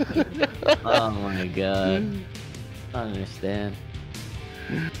clowns. Oh my god. I don't understand.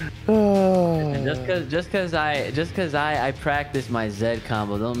 And just cause I practice my Zed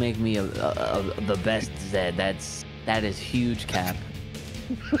combo, don't make me the best Zed. That is huge, Cap.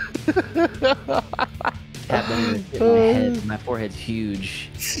 Cap, don't even fit my head. My forehead's huge.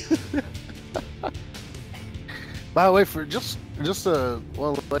 By the way, for just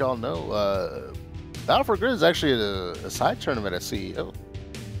well, let y'all know, Battle for Grid is actually a side tournament at CEO.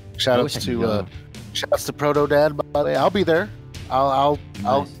 Shoutouts to Proto Dad. By the way, I'll be there. I'll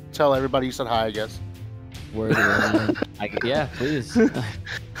tell everybody you said hi, I guess. Word. Yeah, please.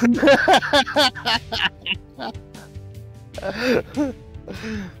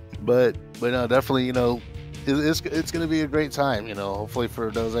 but no, definitely, it's gonna be a great time. Hopefully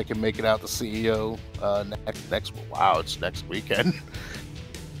for those that can make it out to CEO next. Wow, it's next weekend.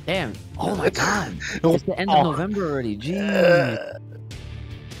 Damn! Oh my God! It's the end of November already. Jeez.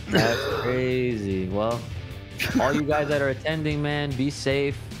 That's crazy. Well, all you guys that are attending, man, be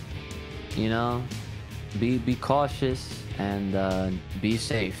safe. Be cautious and be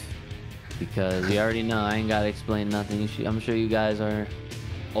safe. because you already know I ain't gotta explain nothing. I'm sure you guys are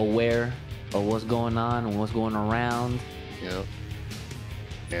aware of what's going on and what's going around. Yeah.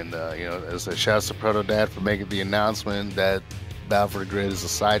 And you know, as a shout out to Proto Dad for making the announcement that Battle for the Grid is a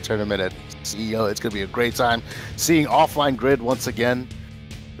side tournament at CEO. It's gonna be a great time seeing Offline Grid once again.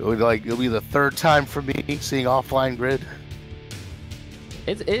 It'll be the third time for me seeing Offline Grid.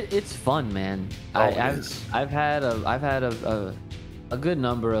 It's fun, man. I've had a good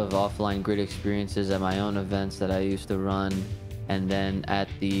number of Offline Grid experiences at my own events that I used to run, and then at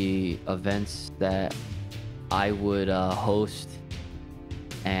the events that I would host,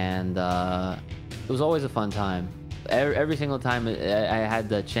 and it was always a fun time. Every single time I had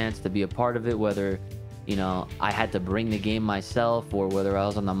the chance to be a part of it, whether, you know, I had to bring the game myself or whether I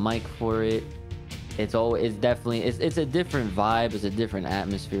was on the mic for it. It's definitely it's a different vibe, it's a different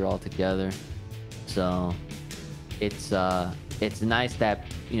atmosphere altogether. So it's nice that,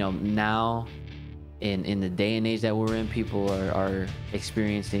 you know, now in the day and age that we're in, people are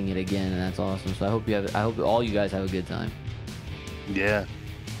experiencing it again, and that's awesome. So I hope all you guys have a good time. Yeah.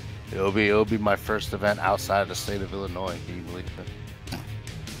 It'll be my first event outside of the state of Illinois. Can you believe it?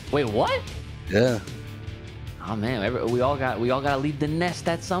 Wait, what? Yeah. Oh man, we all gotta leave the nest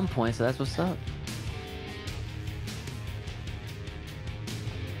at some point, so that's what's up.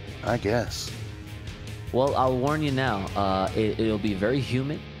 I guess. Well, I'll warn you now. It'll be very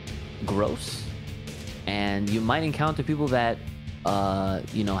humid, gross, and you might encounter people that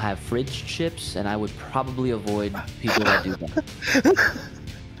you know, have fridge chips, and I would probably avoid people that do that.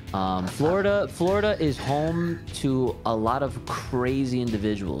 Florida is home to a lot of crazy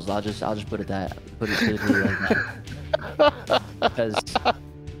individuals. I'll just put it like that. Because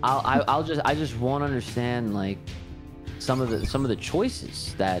I just won't understand, like, some of the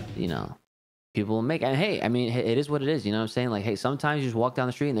choices that, you know, people will make. And hey, I mean, it is what it is, you know what I'm saying? Like, hey, sometimes you just walk down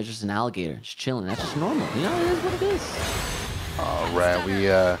the street and there's just an alligator just chilling. That's just normal, you know. It is what it is. All right,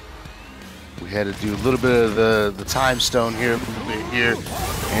 we had to do a little bit of the time stone here, a little bit here,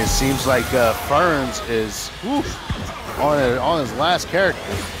 and it seems like Ferns is on his last character,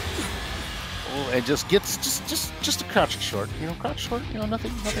 and just gets just a crouch short, you know, crouch short, you know,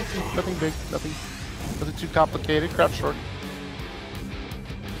 nothing big, nothing too complicated, crouch short.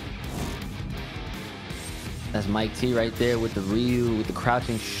 That's Mike T right there with the Ryu with the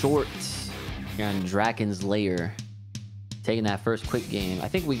crouching short here on Draken's Lair. Taking that first quick game. I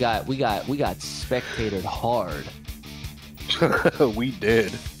think we got spectated hard. We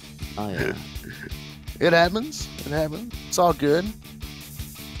did. Oh yeah. It happens. It's all good.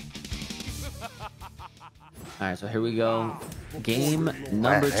 All right, so here we go. Game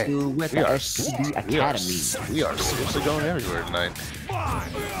number 2 with the SPD Academy. We are seriously going everywhere tonight. Oh,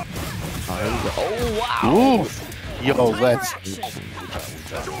 here we go. Oh, wow. Oof. Yo, let's.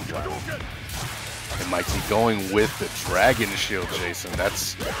 And Mikey going with the Dragon Shield, Jason.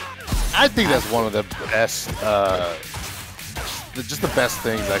 I think that's one of the best, just the best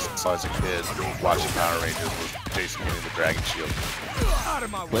things I saw as a kid watching Power Rangers was Jason getting the Dragon Shield.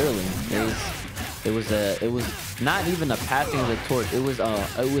 Clearly, it was not even a passing of the torch. It was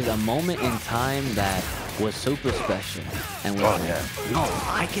a moment in time that was super special. And we're like, oh,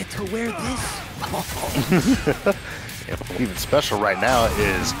 I get to wear this. Yeah, even special right now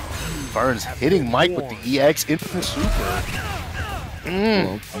is Burns hitting Mike with the EX into the super.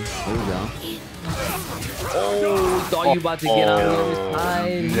 Well, here we go. Oh, thought you about to get on the other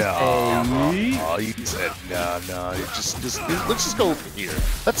side. No, you said no. Let's just go over here.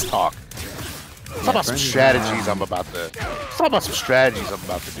 Let's talk. Let's talk about some strategies I'm about to. Let's talk about some strategies I'm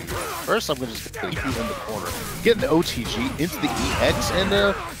about to do. First, I'm gonna just get the in the corner, get the OTG into the EX, and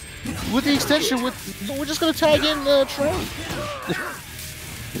with the extension, we're just gonna tag in Trey.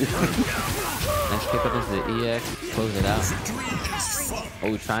 Nice pick up into the EX, close it out.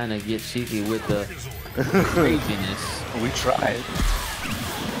 Oh, we're trying to get cheeky with the craziness. We tried.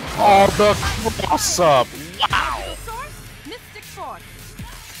 Oh, the cross up! Wow.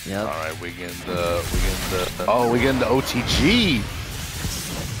 Yep. All right, we get the OTG.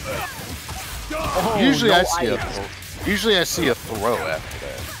 Oh, Usually no, I see a throw after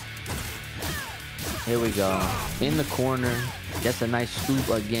that. Here we go. In the corner. Gets a nice scoop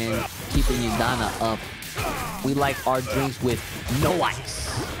again. Keeping Udana up. We like our drinks with no ice.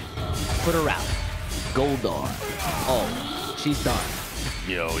 Put her out. Goldar. Oh, she's done.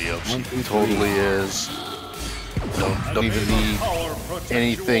 Yo, she totally is. Don't even need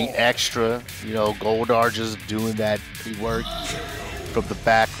anything extra. You know, Goldar just doing that work from the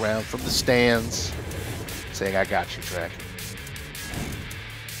background, from the stands, saying, I got you, Track.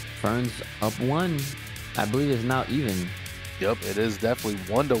 Ferns up 1. I believe it's now even. Yep, it is definitely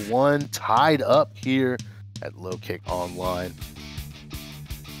 1-1, tied up here at Low Kick Online.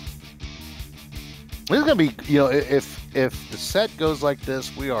 This is gonna be, you know, if the set goes like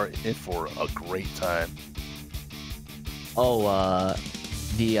this, we are in for a great time. Oh,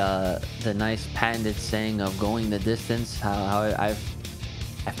 the nice patented saying of going the distance. How I've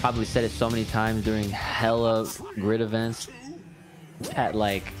probably said it so many times during hella grid events that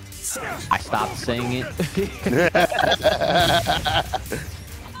like I stopped saying it.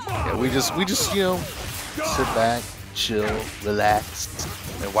 Yeah, we just you know sit back, chill, relax,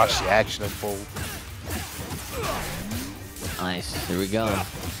 and watch the action unfold. Nice. Here we go.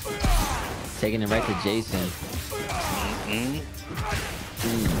 Taking it right to Jason.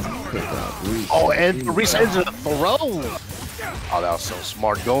 Pick up, reset. Oh, and reset into the throw. Oh, that was so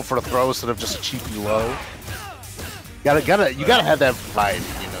smart. Going for the throw instead of just a cheeky low. You gotta have that variety.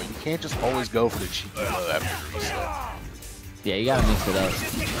 You know, you can't just always go for the cheeky low after the reset. Yeah, you gotta mix it up.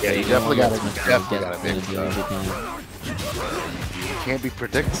 Yeah, you definitely gotta mix it up. You can't be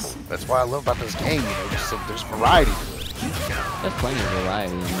predictable. That's why I love about this game. You know, there's variety to it. There's plenty of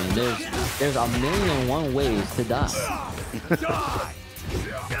variety. I mean, there's a million and one ways to die.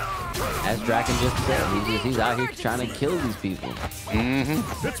 As Draken just said, he's out here trying to kill these people.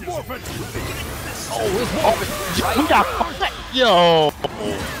 It's morphin'. He got yo.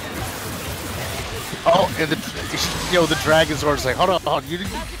 Oh, and the Dragon Sword's like, hold on, you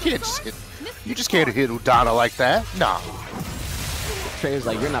can't just hit. You just can't hit Udana like that. Nah. Trey's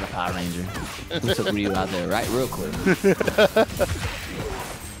like, you're not a Power Ranger. Who took you out there, right? Real quick.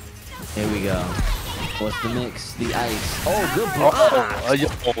 Here we go. What's the mix? The ice. Oh, good block.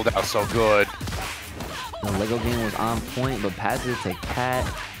 Oh, that was so good. The Lego game was on point, but passes to Cat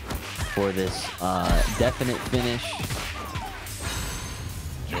for this definite finish.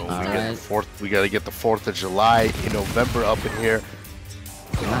 All right. We gotta get the 4th of July in November up in here.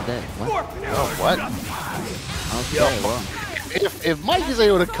 Not that. What? Oh, what? Okay, well. If Mike is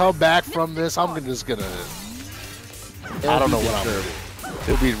able to come back from this, I'm just gonna. I don't know what I'm gonna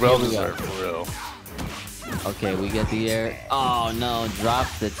do. It'll be well deserved for real. Okay, we get the air. Oh no,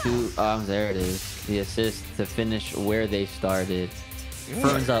 drops the 2. There it is. The assist to finish where they started.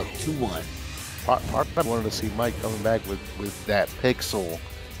 Ferns up 2-1. Part of me wanted to see Mike coming back with that pixel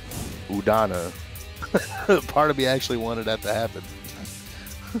Udana. Part of me actually wanted that to happen.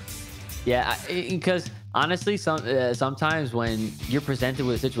 Yeah, because honestly, sometimes when you're presented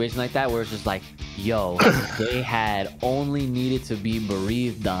with a situation like that where it's just like, yo, they had only needed to be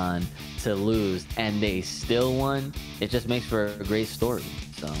bereaved on to lose and they still won, it just makes for a great story.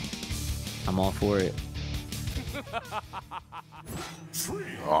 So I'm all for it.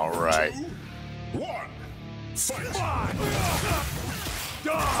 All right. 1. Fight.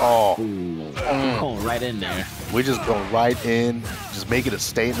 Oh, Going right in there. we just go right in, just make it a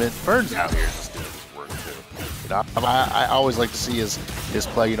statement. Fern's out here just doing his work too. You know, I always like to see his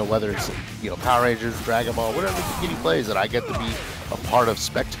play. You know, whether it's Power Rangers, Dragon Ball, whatever he plays, that I get to be a part of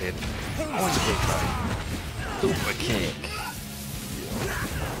spectating. Always a great time. Super kick.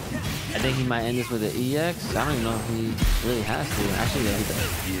 I think he might end this with an EX. I don't even know if he really has to. Actually, yeah, he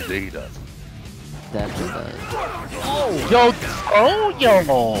does. Yeah, he does. Definitely does. Yo,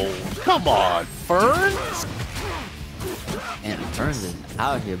 come on, Ferns. And Ferns is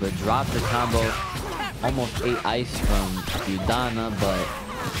out here, but dropped the combo. Almost 8 ice from Udana, but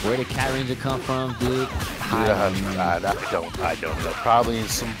where did Cat Ranger come from, dude? I don't know. Probably in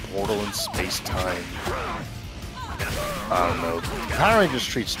some portal in space-time. I don't know. Power Rangers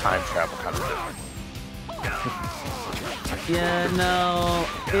treats time travel kind of different. Yeah, no,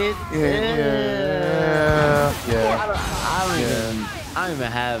 I don't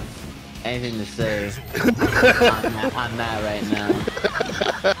even have anything to say on that right now.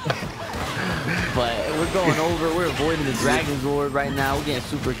 But we're avoiding the Dragon Zord right now. We're getting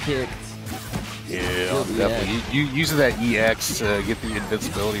super kicked. Yeah, definitely. You using that EX to get the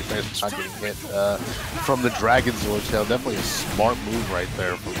invincibility for not getting hit from the Dragon Zord tail. Definitely a smart move right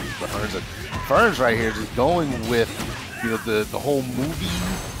there from the Ferns. And Ferns right here just going with the whole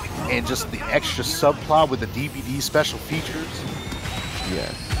movie and just the extra subplot with the DVD special features.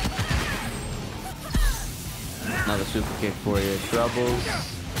 Yes. Another super kick for you. Troubles.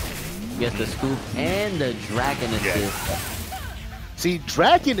 Gets the scoop and the Dragon assist. See,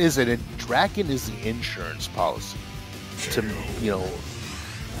 Draken is the insurance policy to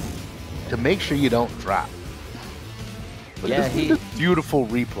make sure you don't drop. But yeah, this is a beautiful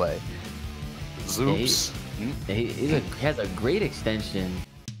replay. Zoops. He has a great extension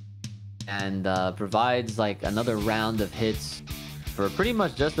and provides like another round of hits for pretty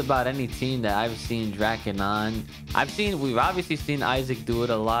much just about any team that I've seen Draken on. We've obviously seen Isaac do it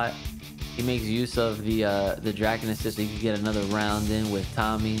a lot. He makes use of the Draken assist so he can get another round in with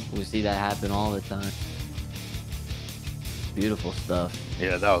Tommy. We see that happen all the time. Beautiful stuff.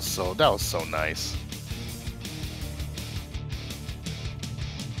 Yeah, that was so nice.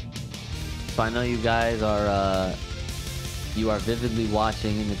 So I know you guys are you are vividly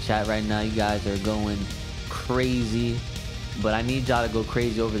watching in the chat right now. You guys are going crazy, but I need y'all to go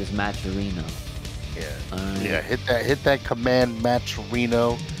crazy over this Matcherino. Yeah, yeah. Hit that command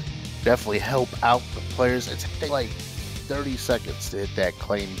Matcherino. Definitely help out the players. It takes like 30 seconds to hit that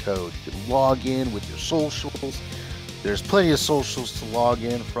claim code. You can log in with your socials. There's plenty of socials to log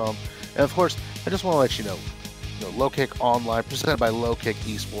in from. And of course, I just want to let you know, Low Kick Online, presented by Low Kick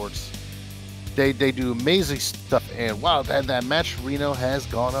Esports. They do amazing stuff, and wow, that Matcherino has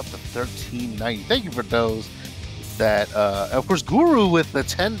gone up to $13.90. Thank you for those that, of course, Guru with the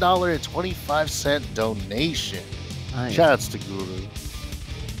 $10.25 donation. Nice. Shoutouts to Guru.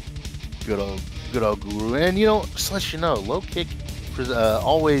 Good old Guru. And just to let you know, Low Kick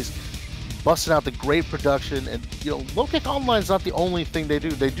always busting out the great production, and Low Kick Online is not the only thing they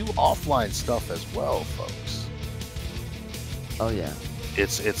do. They do offline stuff as well, folks. Oh yeah.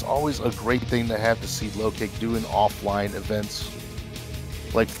 It's always a great thing to have to see Low Kick doing offline events.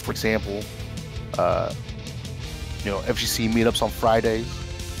 Like, for example, FGC meetups on Fridays.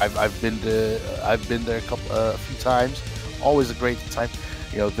 I've been there a few times. Always a great time.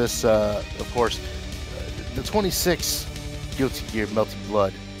 This of course, the 26 Guilty Gear Melting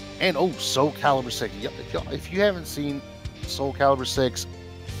Blood, and Soul Calibur 6. If you haven't seen Soul Calibur 6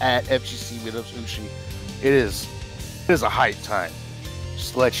 at FGC meetups, Uchi, it is a hype time.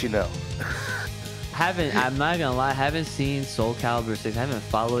 Just to let you know. I'm not gonna lie, haven't seen Soul Calibur 6. I haven't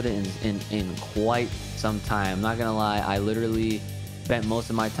followed it in quite some time. I'm not gonna lie, I literally spent most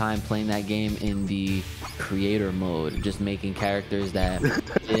of my time playing that game in the creator mode, just making characters that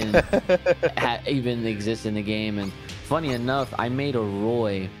didn't even exist in the game. And funny enough, I made a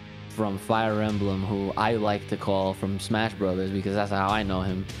Roy from Fire Emblem, who I like to call from Smash Brothers, because that's how I know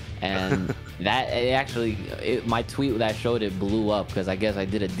him. And my tweet that showed it blew up, because I guess I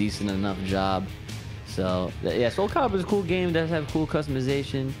did a decent enough job. So yeah, Soul Calibur is a cool game. It does have cool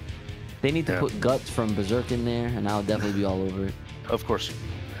customization. They need to put Guts from Berserk in there, and I'll definitely be all over it. Of course.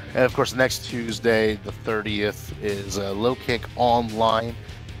 And of course, next Tuesday, the 30th, is Low Kick Online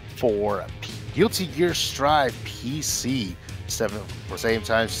for Guilty Gear Strive PC. Same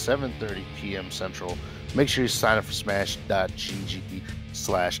time, 7:30 p.m. Central. Make sure you sign up for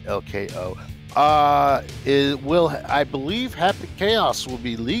smash.gg/LKO. I believe Happy Chaos will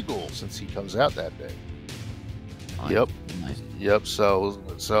be legal since he comes out that day. Nice. Yep. So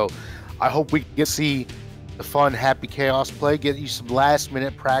I hope we get to see the fun Happy Chaos play, get you some last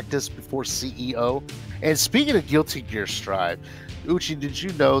minute practice before CEO. And speaking of Guilty Gear Strive, Uchi, did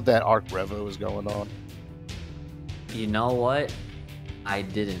you know that Arc Revo is going on? You know what? I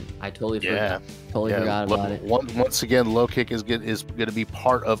didn't. I totally forgot. Forgot about it. Once again, Low Kick is going to be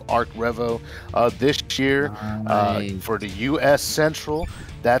part of Arc Revo this year for the U.S. Central.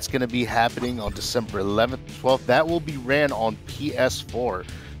 That's going to be happening on December 11th, 12th. That will be ran on PS4.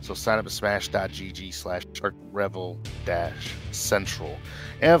 So sign up at smash.gg/ArcRevo-Central.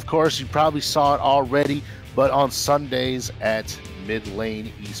 And of course, you probably saw it already, but on Sundays at Mid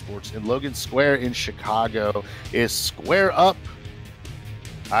Lane Esports in Logan Square in Chicago is Square Up.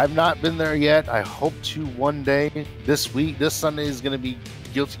 I've not been there yet. I hope to one day. This Sunday is going to be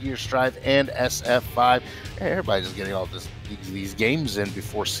Guilty Gear Strive and SF5. Hey, everybody's just getting all these games in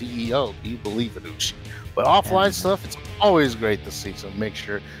before CEO. Do you believe it, Uchi? But offline stuff, it's always great to see. So make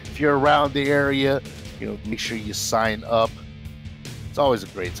sure, if you're around the area, make sure you sign up. It's always a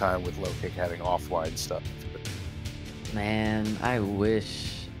great time with Low Kick having offline stuff. Man, I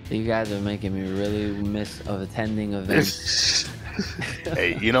wish you guys are making me really miss of attending events.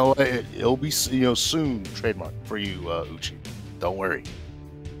 Hey, you know what? It'll be soon trademark for you, Uchi. Don't worry.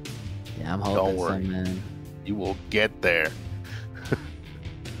 Yeah, I'm hoping. Don't worry, man. You will get there.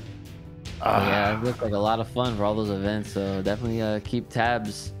 Yeah, it looks like a lot of fun for all those events. So definitely keep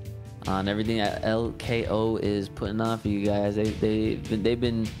tabs on everything that LKO is putting on for you guys. They've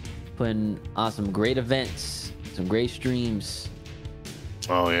been putting on some great events, some great streams.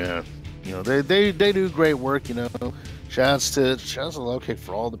 Oh yeah, they do great work. Shouts to Low Kick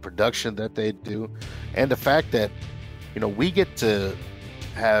for all the production that they do, and the fact that we get to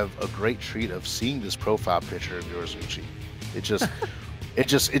have a great treat of seeing this profile picture of yours, Uchi. It just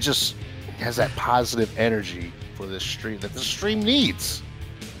has that positive energy for this stream that the stream needs.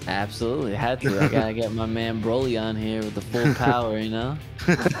 Absolutely, had to. I gotta get my man Broly on here with the full power, you know.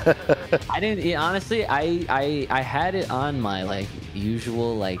 I didn't honestly. I had it on my like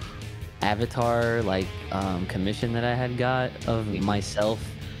usual like avatar like commission that I had got of myself,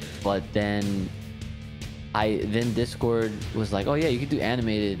 but then Discord was like, oh yeah, you can do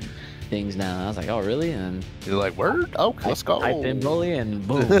animated things now. And I was like, oh really? And You're like, word? Oh, let's go. I typed in Broly and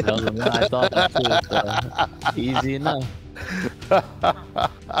boom, that was the one I thought of too. So, easy enough.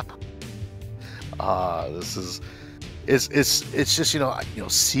 This is it's just you know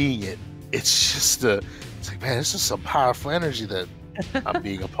seeing it. It's just it's like, man, this is some powerful energy that I'm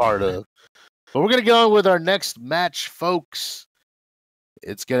being a part of. But we're gonna get on with our next match, folks.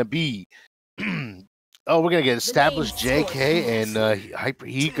 It's gonna be we're gonna get established JK and Hyper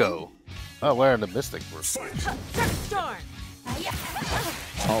Hiko. Oh, we're in the Mystic first.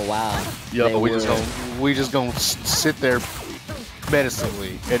 Oh wow. Yo, we just gonna sit there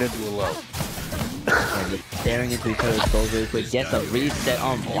menacingly and into a low. And just staring into each other's souls really quick. Gets a reset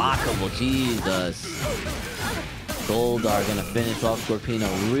unblockable. Jesus. Goldar gonna finish off Scorpino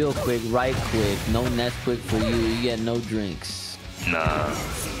real quick, right quick. No nest quick for you. You get no drinks. Nah.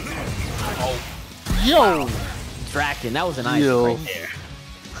 Oh. Yo. Draken, that was an Isaac right there.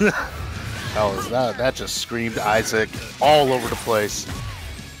 that just screamed Isaac all over the place.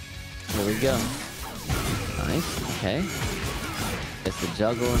 There we go. Nice. Okay. Gets the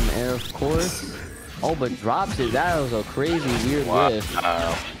juggle in the air, of course. Oh, but drops it. That was a crazy weird lift.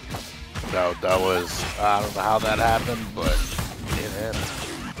 No, that was, I don't know how that happened, but it happened.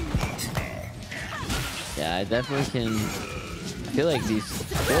 Yeah, I definitely can. I feel like these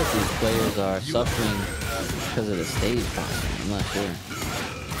players are suffering because of the stage problem. I'm not sure.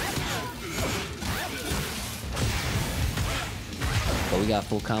 But we got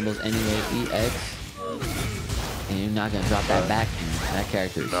full combos anyway. EX. And you're not going to drop that back. That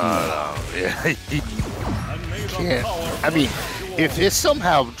character is No, yeah. Can't. I mean, if it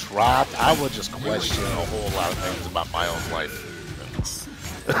somehow dropped, I would just question a whole lot of things about my own life.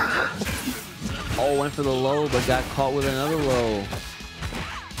 Oh, went for the low, but got caught with another low.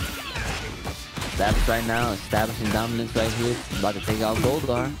 Established right now, establishing dominance right here. About to take out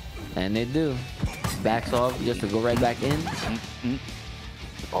Goldar. And they do. Backs off just to go right back in.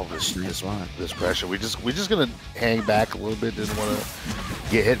 Oh, this pressure. We just gonna hang back a little bit. Didn't want to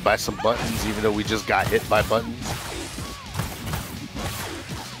get hit by some buttons, even though we just got hit by buttons.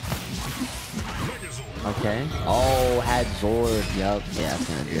 Okay. Oh, had Zord. Yup. Yeah, that's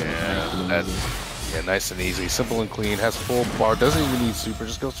gonna do it. Nice and easy. Simple and clean. Has full bar. Doesn't even need super.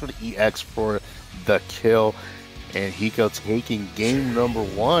 Just goes for the EX for the kill. And Hiko taking game number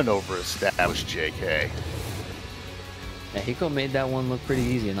 1 over established JK. Yeah, Hiko made that one look pretty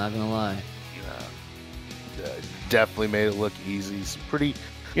easy, not gonna lie. Definitely made it look easy. Some pretty,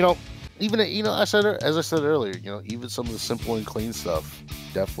 even as I said earlier, even some of the simple and clean stuff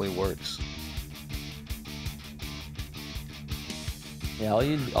definitely works. Yeah, all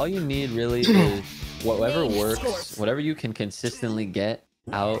you need really is whatever works, whatever you can consistently get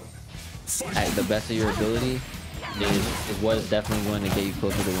out at the best of your ability is what is definitely going to get you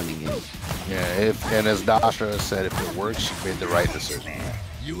closer to winning games. Yeah, and as Dasha said, if it works, you made the right decision.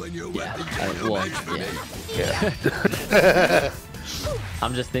 Yeah.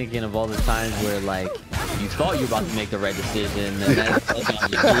 I'm just thinking of all the times where like you thought you were about to make the right decision and then just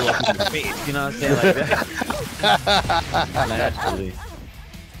blew up in your face. You know what I'm saying? Like that. Naturally.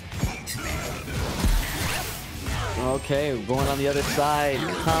 Okay, we're going on the other side.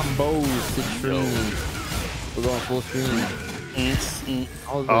 Combos, Citrine. We're going full screen.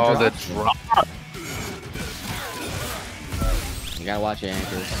 Oh, the drop. You gotta watch your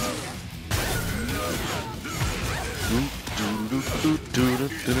anchors.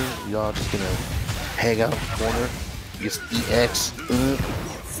 Y'all just gonna hang out in the corner. Just EX.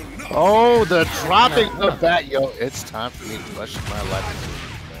 Oh, the dropping of that. Yo, it's time for me to question my life.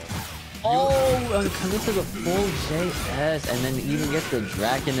 Oh, coming to the full JS and then even get the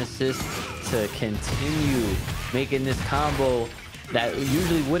Draken assist to continue making this combo that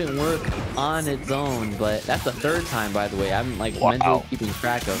usually wouldn't work on its own, but that's the 3rd time, by the way. I'm like mentally keeping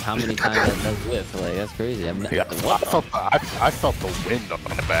track of how many times that does whiff. Like that's crazy. I felt the wind on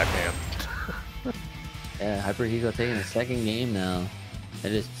the backhand. Yeah, Hyper Hiko taking the 2nd game now.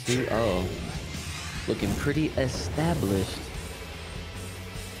 It is 2-0. Looking pretty established.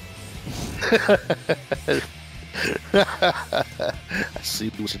 I see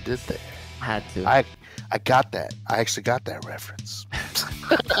what you did there. Had to. I got that. I actually got that reference.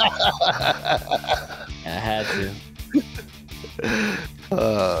 I had to.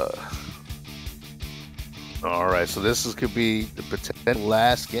 All right, so this could be the potential Then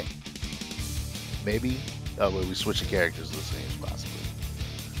last game, maybe. Oh, wait, we switching characters this game possibly.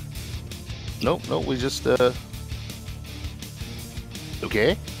 Nope, we just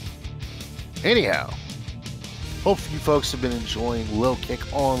okay. Anyhow, hope you folks have been enjoying Lil Kick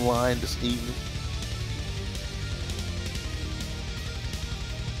Online this evening.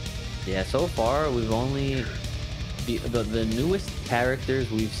 Yeah, so far we've only the newest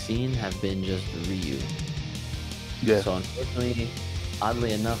characters we've seen have been just Ryu. Yeah. So unfortunately,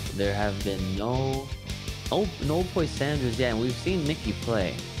 oddly enough, there have been no Poisandras yet, and we've seen Mickey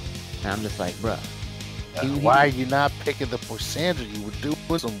play. And I'm just like, bruh. Why are you not picking the Poisandra? You were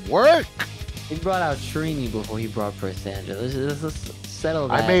doing some work. He brought out Trini before he brought Poisandra. Let's settle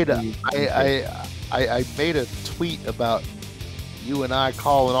that. I made a tweet about you and I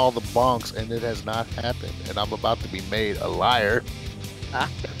calling all the bonks, and it has not happened, and I'm about to be made a liar.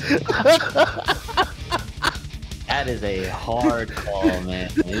 That is a hard call,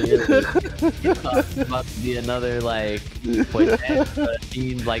 man. It's about to be another like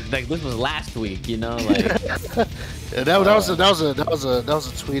team. Like this was last week, you know. Like yeah, that was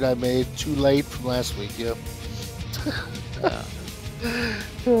a tweet I made too late from last week. Yep.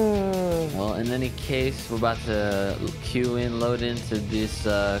 Well, in any case, we're about to load into this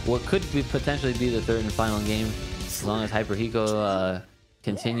what could be potentially be the third and final game, as long as Hyperhiko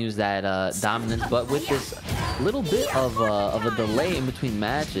continues that dominance. But with this little bit of a delay in between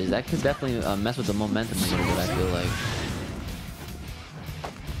matches, that could definitely mess with the momentum a little bit, I feel like.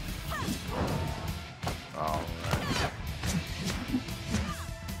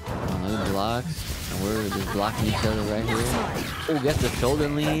 No blocks. And we're just blocking each other right here. Oh, gets the shoulder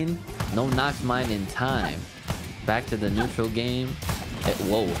lean. No knocks mine in time. Back to the neutral game.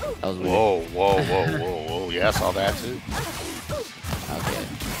 Whoa, that was weird. Whoa. Yeah, I saw that too. Okay.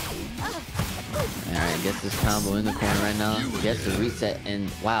 Alright, gets this combo in the corner right now. Gets the reset, and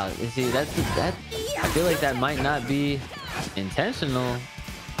wow, you see that I feel like that might not be intentional.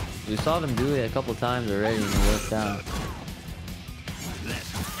 We saw them do it a couple times already and it worked out.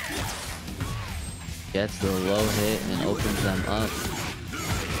 Gets the low hit and opens them up.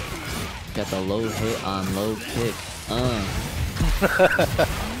 Got the low hit on low kick.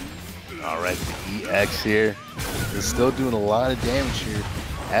 Alright, the EX here is still doing a lot of damage here.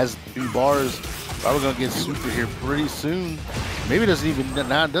 Has 2 bars. Probably gonna get super here pretty soon. Maybe doesn't even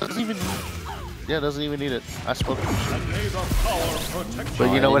need it. I spoke to him.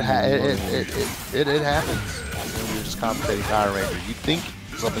 But you know what? It happens. When you're just commentating Power Ranger. You think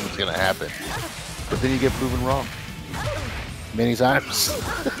something's gonna happen, but then you get proven wrong many times.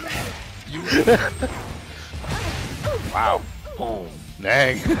 Wow. Boom.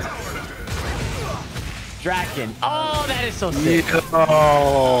 Dang. Draken. Oh, that is so sick.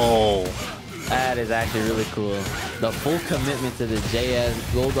 Oh. That is actually really cool. The full commitment to the JS.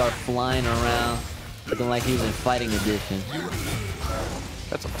 Goldar flying around, looking like he's in Fighting Edition.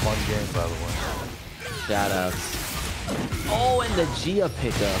 That's a fun game, by the way. Shout outs. Oh, and the Gia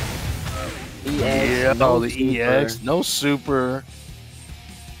pickup. EX. Yeah, no the super. EX, no super.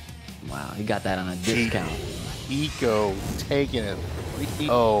 Wow, he got that on a discount. Eco taking it.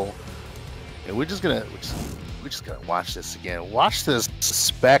 Oh, and we're just gonna watch this again. Watch this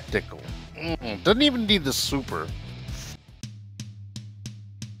spectacle. Doesn't even need the super.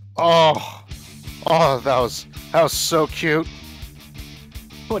 Oh, that was so cute.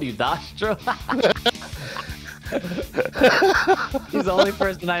 What are you, Dostro? He's the only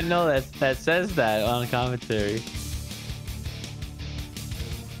person I know that says that on commentary.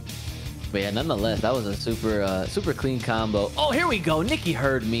 But yeah, nonetheless, that was a super clean combo. Oh, here we go. Nikki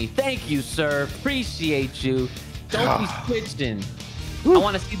heard me. Thank you, sir. Appreciate you. Don't be switching. I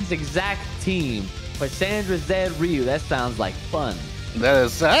want to see this exact team. But Sandra, Zed, Ryu. That sounds like fun. That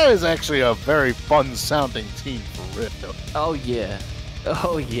is actually a very fun sounding team for real. Oh yeah.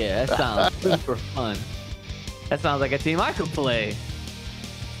 Oh yeah. That sounds super fun. That sounds like a team I could play.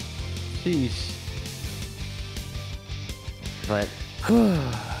 Sheesh. But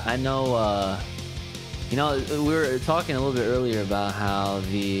I know, you know, we were talking a little bit earlier about how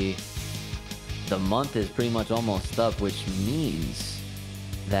the month is pretty much almost up, which means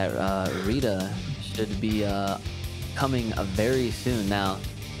that Rita should be coming very soon. Now,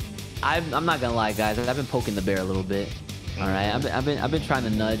 I'm not gonna lie, guys. I've been poking the bear a little bit. All right, I've been trying to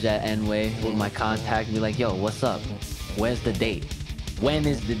nudge at N-Way with my contact and be like, yo, what's up? Where's the date? When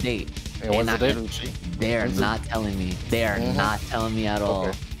is the date? Hey, when's the date? They're not telling me. They are not telling me at all.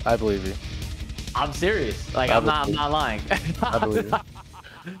 Okay. I believe you. I'm serious. Like I'm not lying. I believe you.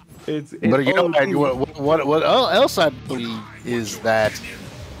 It's but you know what else I believe is that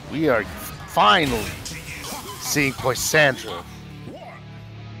we are finally seeing Poisandra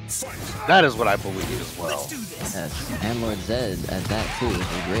That is what I believe as well. Yes, and Lord Zed at that too.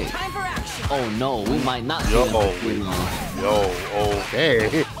 They're great. Time for action. Oh no, we might not see Yo, him.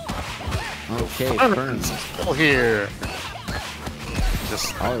 okay. Okay, Ferns Ferns. still here.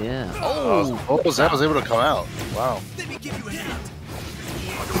 Just Oh yeah. oh, Zed was able to come out. Wow.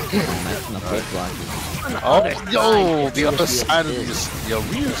 Nice on the foot blocking. Oh, yo, the other side of this. Yo,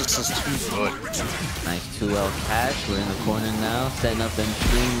 Ryu just is too good. Nice 2L catch. We're in the corner now. Setting up them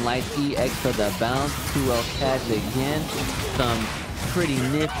stream light EX for the bounce. 2L catch again. Some pretty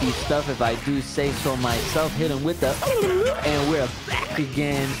nifty stuff if I do say so myself. Hit him with the and we're back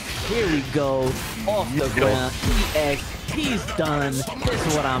again. Here we go. Off the ground. EX. He's done. This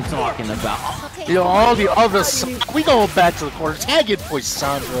is what I'm talking about. Yo, all the other we going back to the corner. Tag it for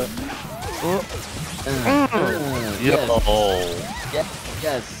Sandra.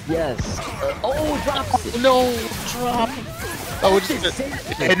 Yes. Oh, drops it. No, drop. Oh,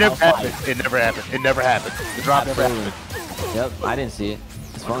 it never happened. It never happened. It never happened. The drop never happened. Yep, I didn't see it.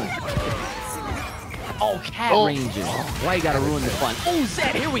 It's fun. Oh, Cat Ranger. Why you gotta ruin the fun? Oh,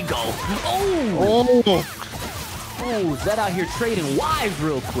 Zed, here we go. Oh, Zed out here trading wives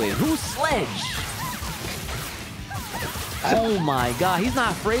real quick. Who's Sledge? Oh my god, he's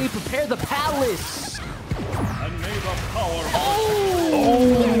not afraid. Prepare the palace.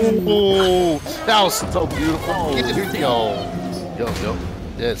 Oh, that was so beautiful. Yo.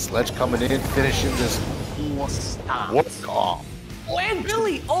 Yeah, Sledge coming in, finishing this work off. Oh, and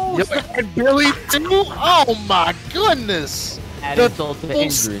Billy. Oh, yep, and Billy too. Oh my goodness. The double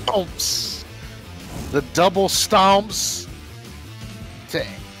stomps. The double stomps. To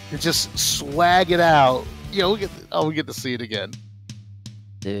just swag it out. Yo, we get to see it again.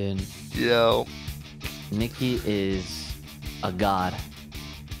 Dude. Yo. Nikki is a god.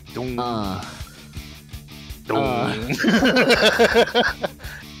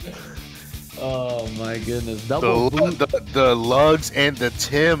 Oh my goodness. Double boot. The lugs and the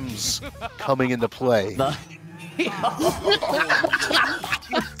Tims coming into play. Yo,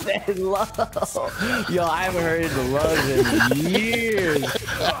 I haven't heard the lugs in years.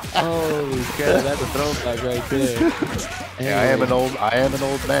 Holy crap, that's a throwback right there. Yeah, I am an old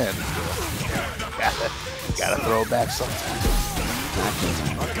man. Gotta throw back sometimes.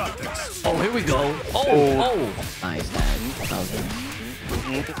 Oh, here we go. Oh. Nice tag.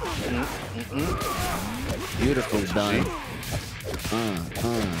 Beautifully done.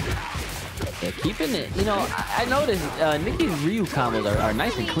 Yeah, keeping it. You know, I noticed Nikki's Ryu combos are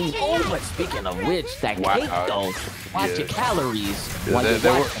nice and clean. Oh, but speaking of which, that cake though. Watch your calories. Yeah,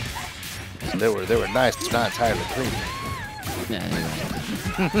 they were nice. It's not entirely clean. Yeah.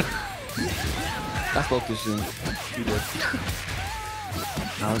 That's focus soon. You did.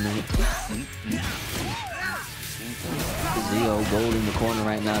 Oh, no. Zio gold in the corner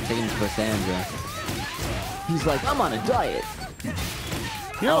right now, taking it for Sandra. He's like, I'm on a diet.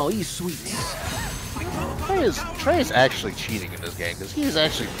 Oh, he's sweet. Trey is actually cheating in this game because he's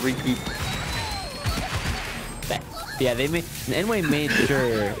actually 3 people. Yeah, Anyway made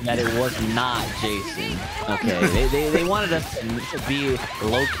sure that it was not Jason. Okay, they wanted us to be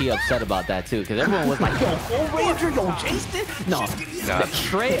low-key upset about that too, because everyone was like, yo, Gold Ranger, yo, Jason? No, the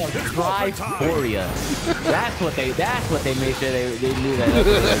Trey of Triforia. That's what they made sure they knew that that's what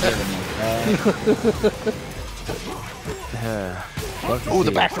they were giving me. Oh,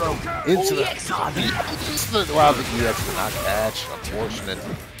 the back throw into the EX. Wow, the EX did not catch. Unfortunate.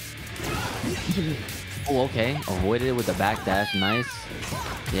 Oh, okay. Avoided it with the backdash. Nice.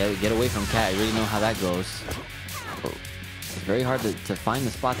 Yeah, we get away from Cat. I really know how that goes. Oh, it's very hard to find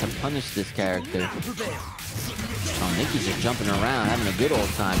the spot to punish this character. Oh, Nikki's just jumping around, having a good old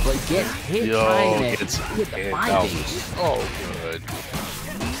time. But gets hit trying to with the flying base. Oh, good.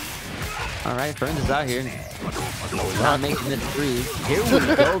 Alright, Ferns is out here. Not making it free. Here we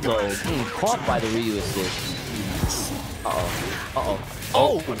go, though. Being caught by the Ryu assist. Oh,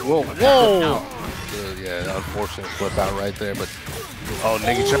 whoa. Yeah, unfortunate flip out right there, but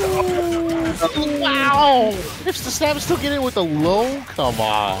Nikki tried wow! If the Stab still get in with the low, come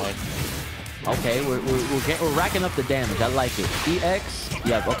on. Okay, we're racking up the damage. I like it. EX.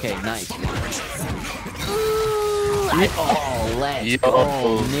 Yep. Okay. Nice. Let's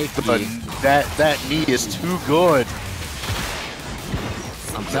go, Nikki. That knee is too good.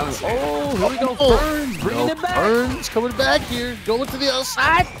 I'm telling you. Oh, here we go. Ferns bringing it back. Ferns coming back here. Going to the other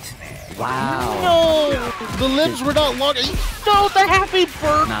side. Wow. No, the limbs were not long. No, the happy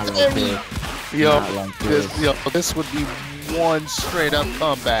birthday. Not like this. This would be one straight up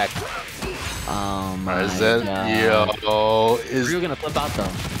comeback. Oh my God. Is you gonna flip out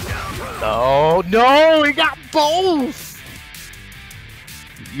though? No, he got both.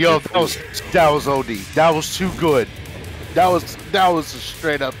 Yo, that was OD. That was too good. That was a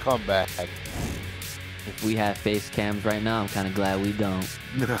straight up comeback. If we have face cams right now, I'm kind of glad we don't.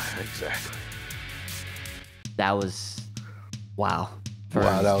 Exactly. That was wow.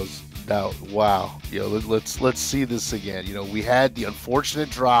 Wow, wow. Yo, let's see this again. You know, we had the unfortunate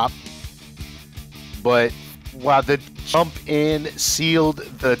drop, but wow, the jump in sealed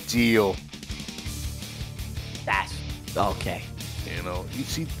the deal. That's okay. You know, you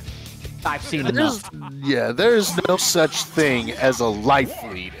see, I've seen enough. Yeah, there's no such thing as a life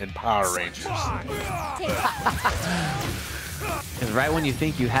lead in Power Rangers. Because right when you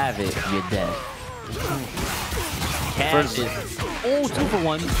think you have it, you're dead. First, 2 for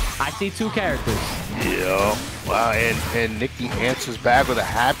 1. I see 2 characters. Yeah. Wow, and Nikki answers back with a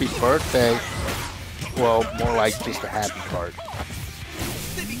happy birthday. Well, more like just a happy part.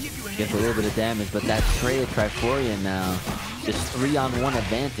 Gets a little bit of damage, but that Trey Triforia now. Just 3-on-1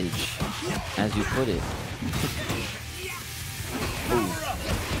 advantage, as you put it. Ooh.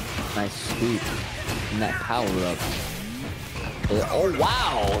 Nice scoop. And that power up. Oh,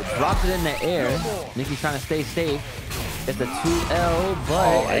 wow. Drops it in the air. Nikki's trying to stay safe. It's a 2L,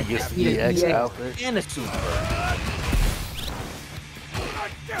 but I guess the EX out there. and a super.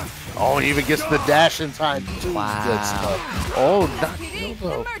 Oh, he even gets the dash in time. Wow. Good stuff. Oh, not kill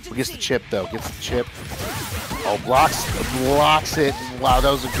though. Gets the chip though. Gets the chip. Oh, blocks it. Wow,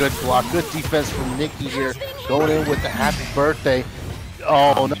 that was a good block. Good defense from Nikki here. Going in with the happy birthday.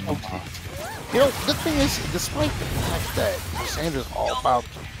 Oh no. You know, the thing is, despite the fact that Sandra's all about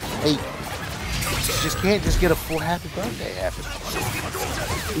hate, she just can't just get a full happy birthday happen.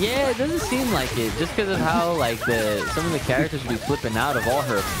 Yeah, it doesn't seem like it. Just because of how like some of the characters will be flipping out of all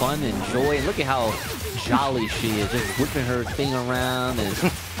her fun and joy. And look at how jolly she is, just whipping her thing around and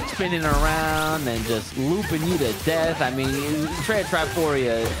spinning around and just looping you to death. I mean, Trey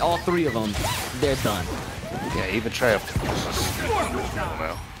Triforia, all 3 of them, they're done. Yeah, even Trey. I don't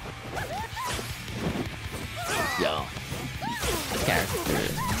know. Yo, this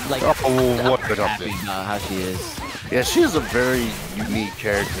character, like, what I'm happy about how she is. Yeah, she is a very unique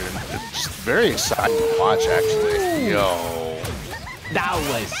character. Just very exciting to watch, actually. Yo. That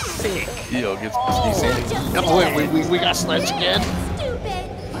was sick. Yo, gets oh, wait, we got Sledge again?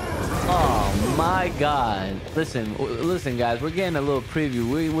 Oh my god. Listen guys, we're getting a little preview.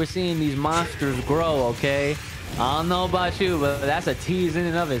 We're seeing these monsters grow, okay? I don't know about you, but that's a tease in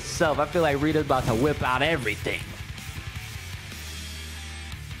and of itself. I feel like Rita's about to whip out everything.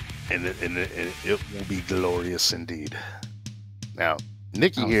 And it will be glorious indeed. Now,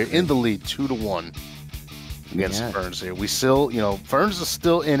 Nikki here in the lead 2-1 against Ferns here. We still, you know, Ferns is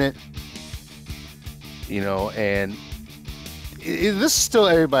still in it. You know, and this is still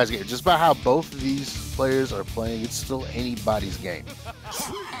everybody's game. Just about how both of these players are playing, it's still anybody's game.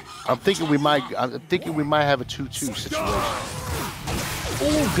 I'm thinking we might have a 2-2 situation.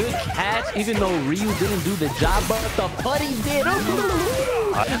 Oh, good catch. Even though Ryu didn't do the job, but the putty did.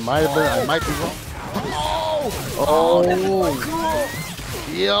 I might be wrong. Oh, that's so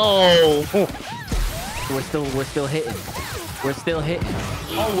cool. Yo. We're still hitting. We're still hitting.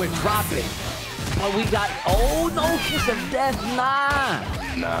 Oh, we're dropping. Oh, we got. Oh no, kiss of death. Nah.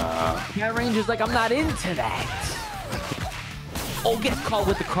 Power Rangers, like, I'm not into that. Oh, gets caught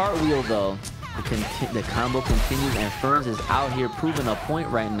with the cartwheel though. The combo continues, and Ferns is out here proving a point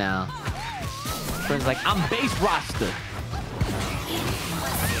right now. Ferns like, I'm base roster.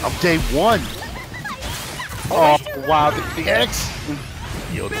 I'm day 1. Oh wow, the X.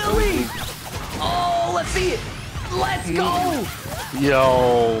 Yo, Billy. Oh, let's see it. Let's go.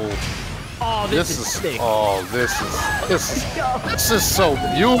 Yo. Oh, this is sick. Oh, this is so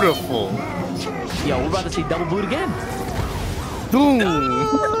beautiful. Yo, we're about to see double boot again. Boom.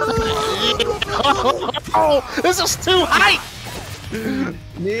 Oh, this is too hype.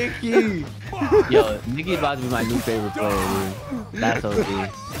 Nikki. Yo, Nikki's about to be my new favorite player, dude. That's OG.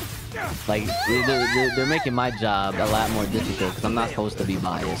 Like, they're making my job a lot more difficult because I'm not supposed to be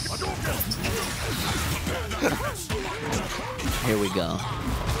biased. Here we go.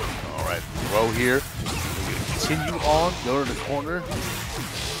 All right, throw here. Continue on. Go to the corner.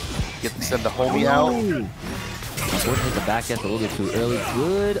 Send the homie out. Unfortunately, the back gets a little bit too early.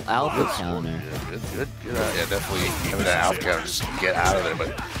 Good alpha counter. Good. Yeah, definitely. Having that alpha counter just get out of there.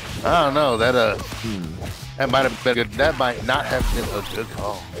 But I don't know. That might have been good. That might not have been a good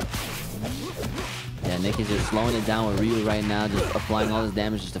call. Yeah, Nikki's just slowing it down with Ryu right now, just applying all his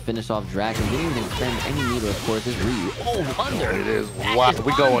damage just to finish off Draken. Didn't even spend any meter, of course. It's Ryu. Oh, under. It is. Wow,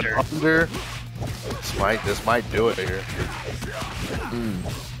 we going under. This might do it here.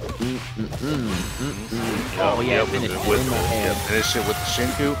 Oh yeah, finish it with the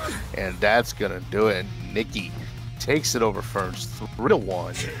Shinku, and that's gonna do it. And Nikki takes it over Ferns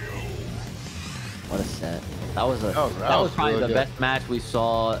 3-1. What a set. That was probably really the good. best match we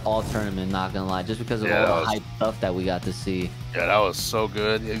saw all tournament, not gonna lie, just because of all the hype stuff that we got to see. Yeah, that was so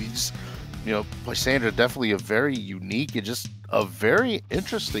good. Lysandra definitely a very unique and just a very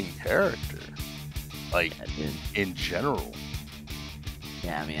interesting character. Like in general.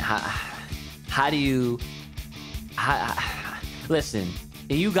 Yeah, I mean, how do you listen?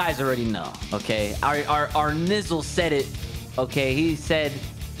 You guys already know, okay? Our Nizzle said it, okay? He said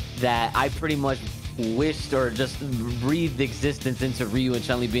that I pretty much wished or just breathed existence into Ryu and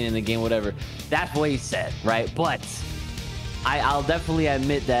Chun-Li being in the game, whatever. That's what he said, right? But I'll definitely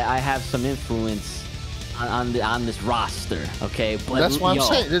admit that I have some influence on this roster, okay? But that's why I'm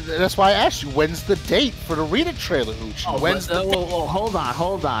saying. That's why I asked you, when's the date for the Rita trailer, Uchi? When's the date? Hold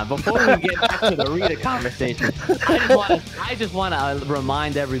on. Before we get back to the Rita conversation, I just want to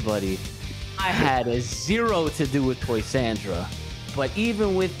remind everybody, I had zero to do with Toysandra. But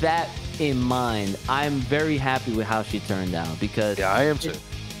even with that in mind, I'm very happy with how she turned out, because I am too.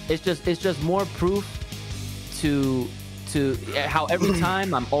 It's just more proof to how every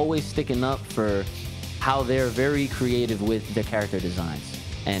time I'm always sticking up for how they're very creative with the character designs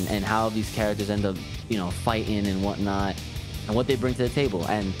and how these characters end up, fighting and whatnot, and what they bring to the table.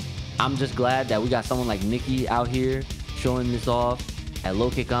 And I'm just glad that we got someone like Nikki out here showing this off at Low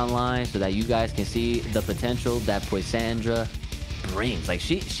Kick Online, so that you guys can see the potential that Poisandra brings. Like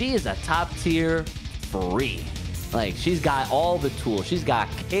she is a top tier free. Like she's got all the tools. She's got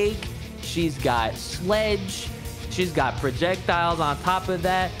cake. She's got sledge. She's got projectiles on top of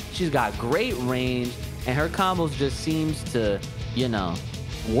that. She's got great range, and her combos just seems to,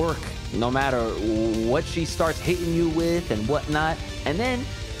 work no matter what she starts hitting you with and whatnot. And then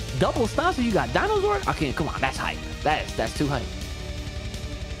double stomp, so you got Dinosaur. Okay, come on, that's hype. That's too hype.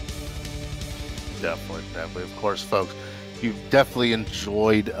 Definitely. Of course, folks, you've definitely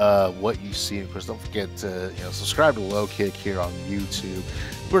enjoyed what you see. Of course, don't forget to subscribe to Low Kick here on YouTube.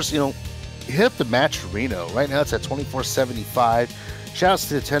 Of course, hit up the match arena. Right now it's at $24.75. Shouts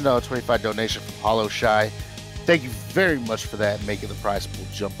to the $10.25 donation from Hollow Shy. Thank you very much for that, and making the price pool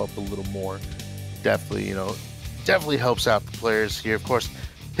jump up a little more. Definitely, definitely helps out the players here. Of course,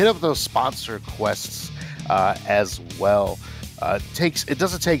 hit up those sponsor quests as well. It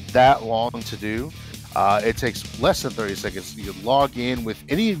doesn't take that long to do. It takes less than 30 seconds. You can log in with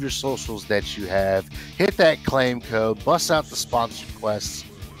any of your socials that you have, hit that claim code, bust out the sponsor quests.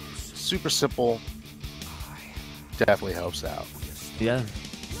 Super simple. Definitely helps out. Yeah.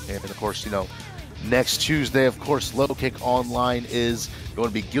 And of course, next Tuesday, of course, Low Kick Online is going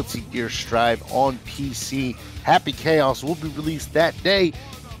to be Guilty Gear Strive on PC. Happy Chaos will be released that day.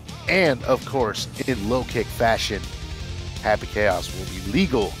 And of course, in Low Kick fashion, Happy Chaos will be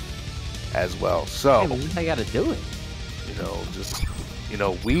legal as well. So I gotta do it.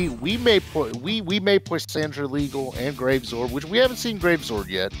 We may push Sandra legal and Gravesword, which we haven't seen Gravesword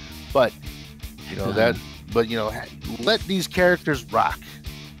yet, but let these characters rock.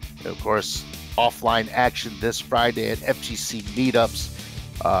 And of course, offline action this Friday at FGC meetups.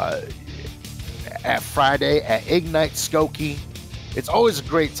 At Friday at Ignite Skokie. It's always a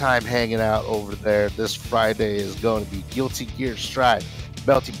great time hanging out over there. This Friday is going to be Guilty Gear Strive,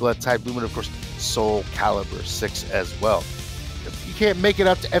 Melty Blood Type Boom, and of course Soul Calibur 6 as well. If you can't make it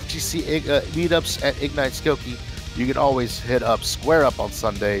up to FGC meetups at Ignite Skokie, you can always hit up Square Up on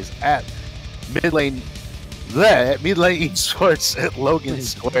Sundays at Midlane Esports at Logan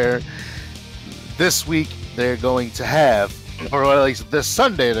Square. This week they're going to have, or at least this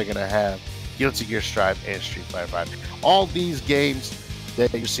Sunday they're going to have, Guilty Gear Strive and Street Fighter 5. All these games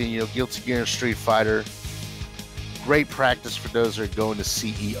that you're seeing, Guilty Gear and Street Fighter, great practice for those who are going to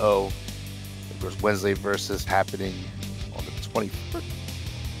CEO. Of course, Wednesday versus happening on the 21st.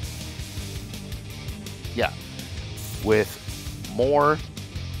 Yeah, with more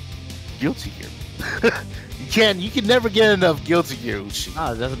Guilty Gear. You can never get enough Guilty Gear. I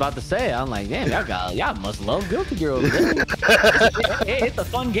was just about to say, I'm like, damn, y'all must love Guilty Gear over there. It's a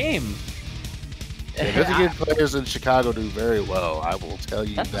fun game. Yeah, Guilty Gear players in Chicago do very well. I will tell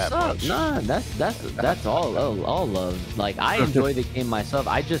you that much. Nah, that's all love. Like, I enjoy the game myself.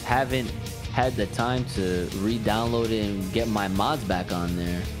 I just haven't had the time to re-download it and get my mods back on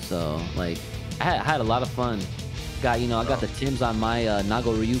there. So, like, I had a lot of fun. I got the Tims on my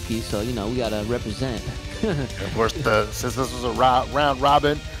Nago Ryuki, so we gotta represent. Of course, since this was a round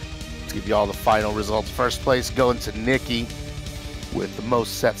robin, let's give you all the final results. First place going to Nikki with the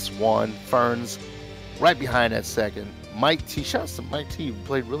most sets won. Ferns right behind at second. Mike T. Shouts to Mike T.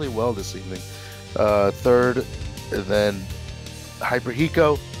 Played really well this evening. Third, and then Hyper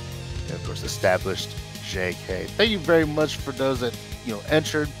Hiko, and of course Established JK. Thank you very much for those that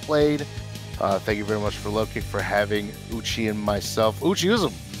entered, played. Thank you very much for Low Kick for having Uchi and myself. Uchi,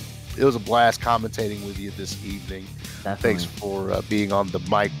 it was a blast commentating with you this evening. Definitely. Thanks for being on the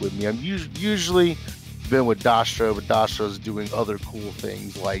mic with me. I'm usually been with Dastro, but Dastro's doing other cool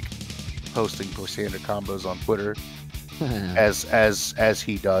things like posting standard combos on Twitter, as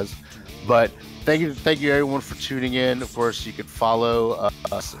he does. But thank you everyone for tuning in. Of course, you can follow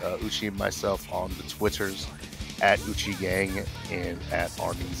us, Uchi and myself, on the Twitters at Uchi Gang and at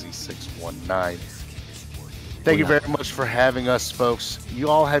Arneezy619. Thank you very much for having us, folks. You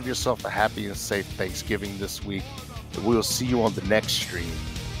all have yourself a happy and safe Thanksgiving this week. We will see you on the next stream.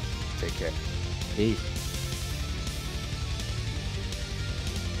 Take care. Peace.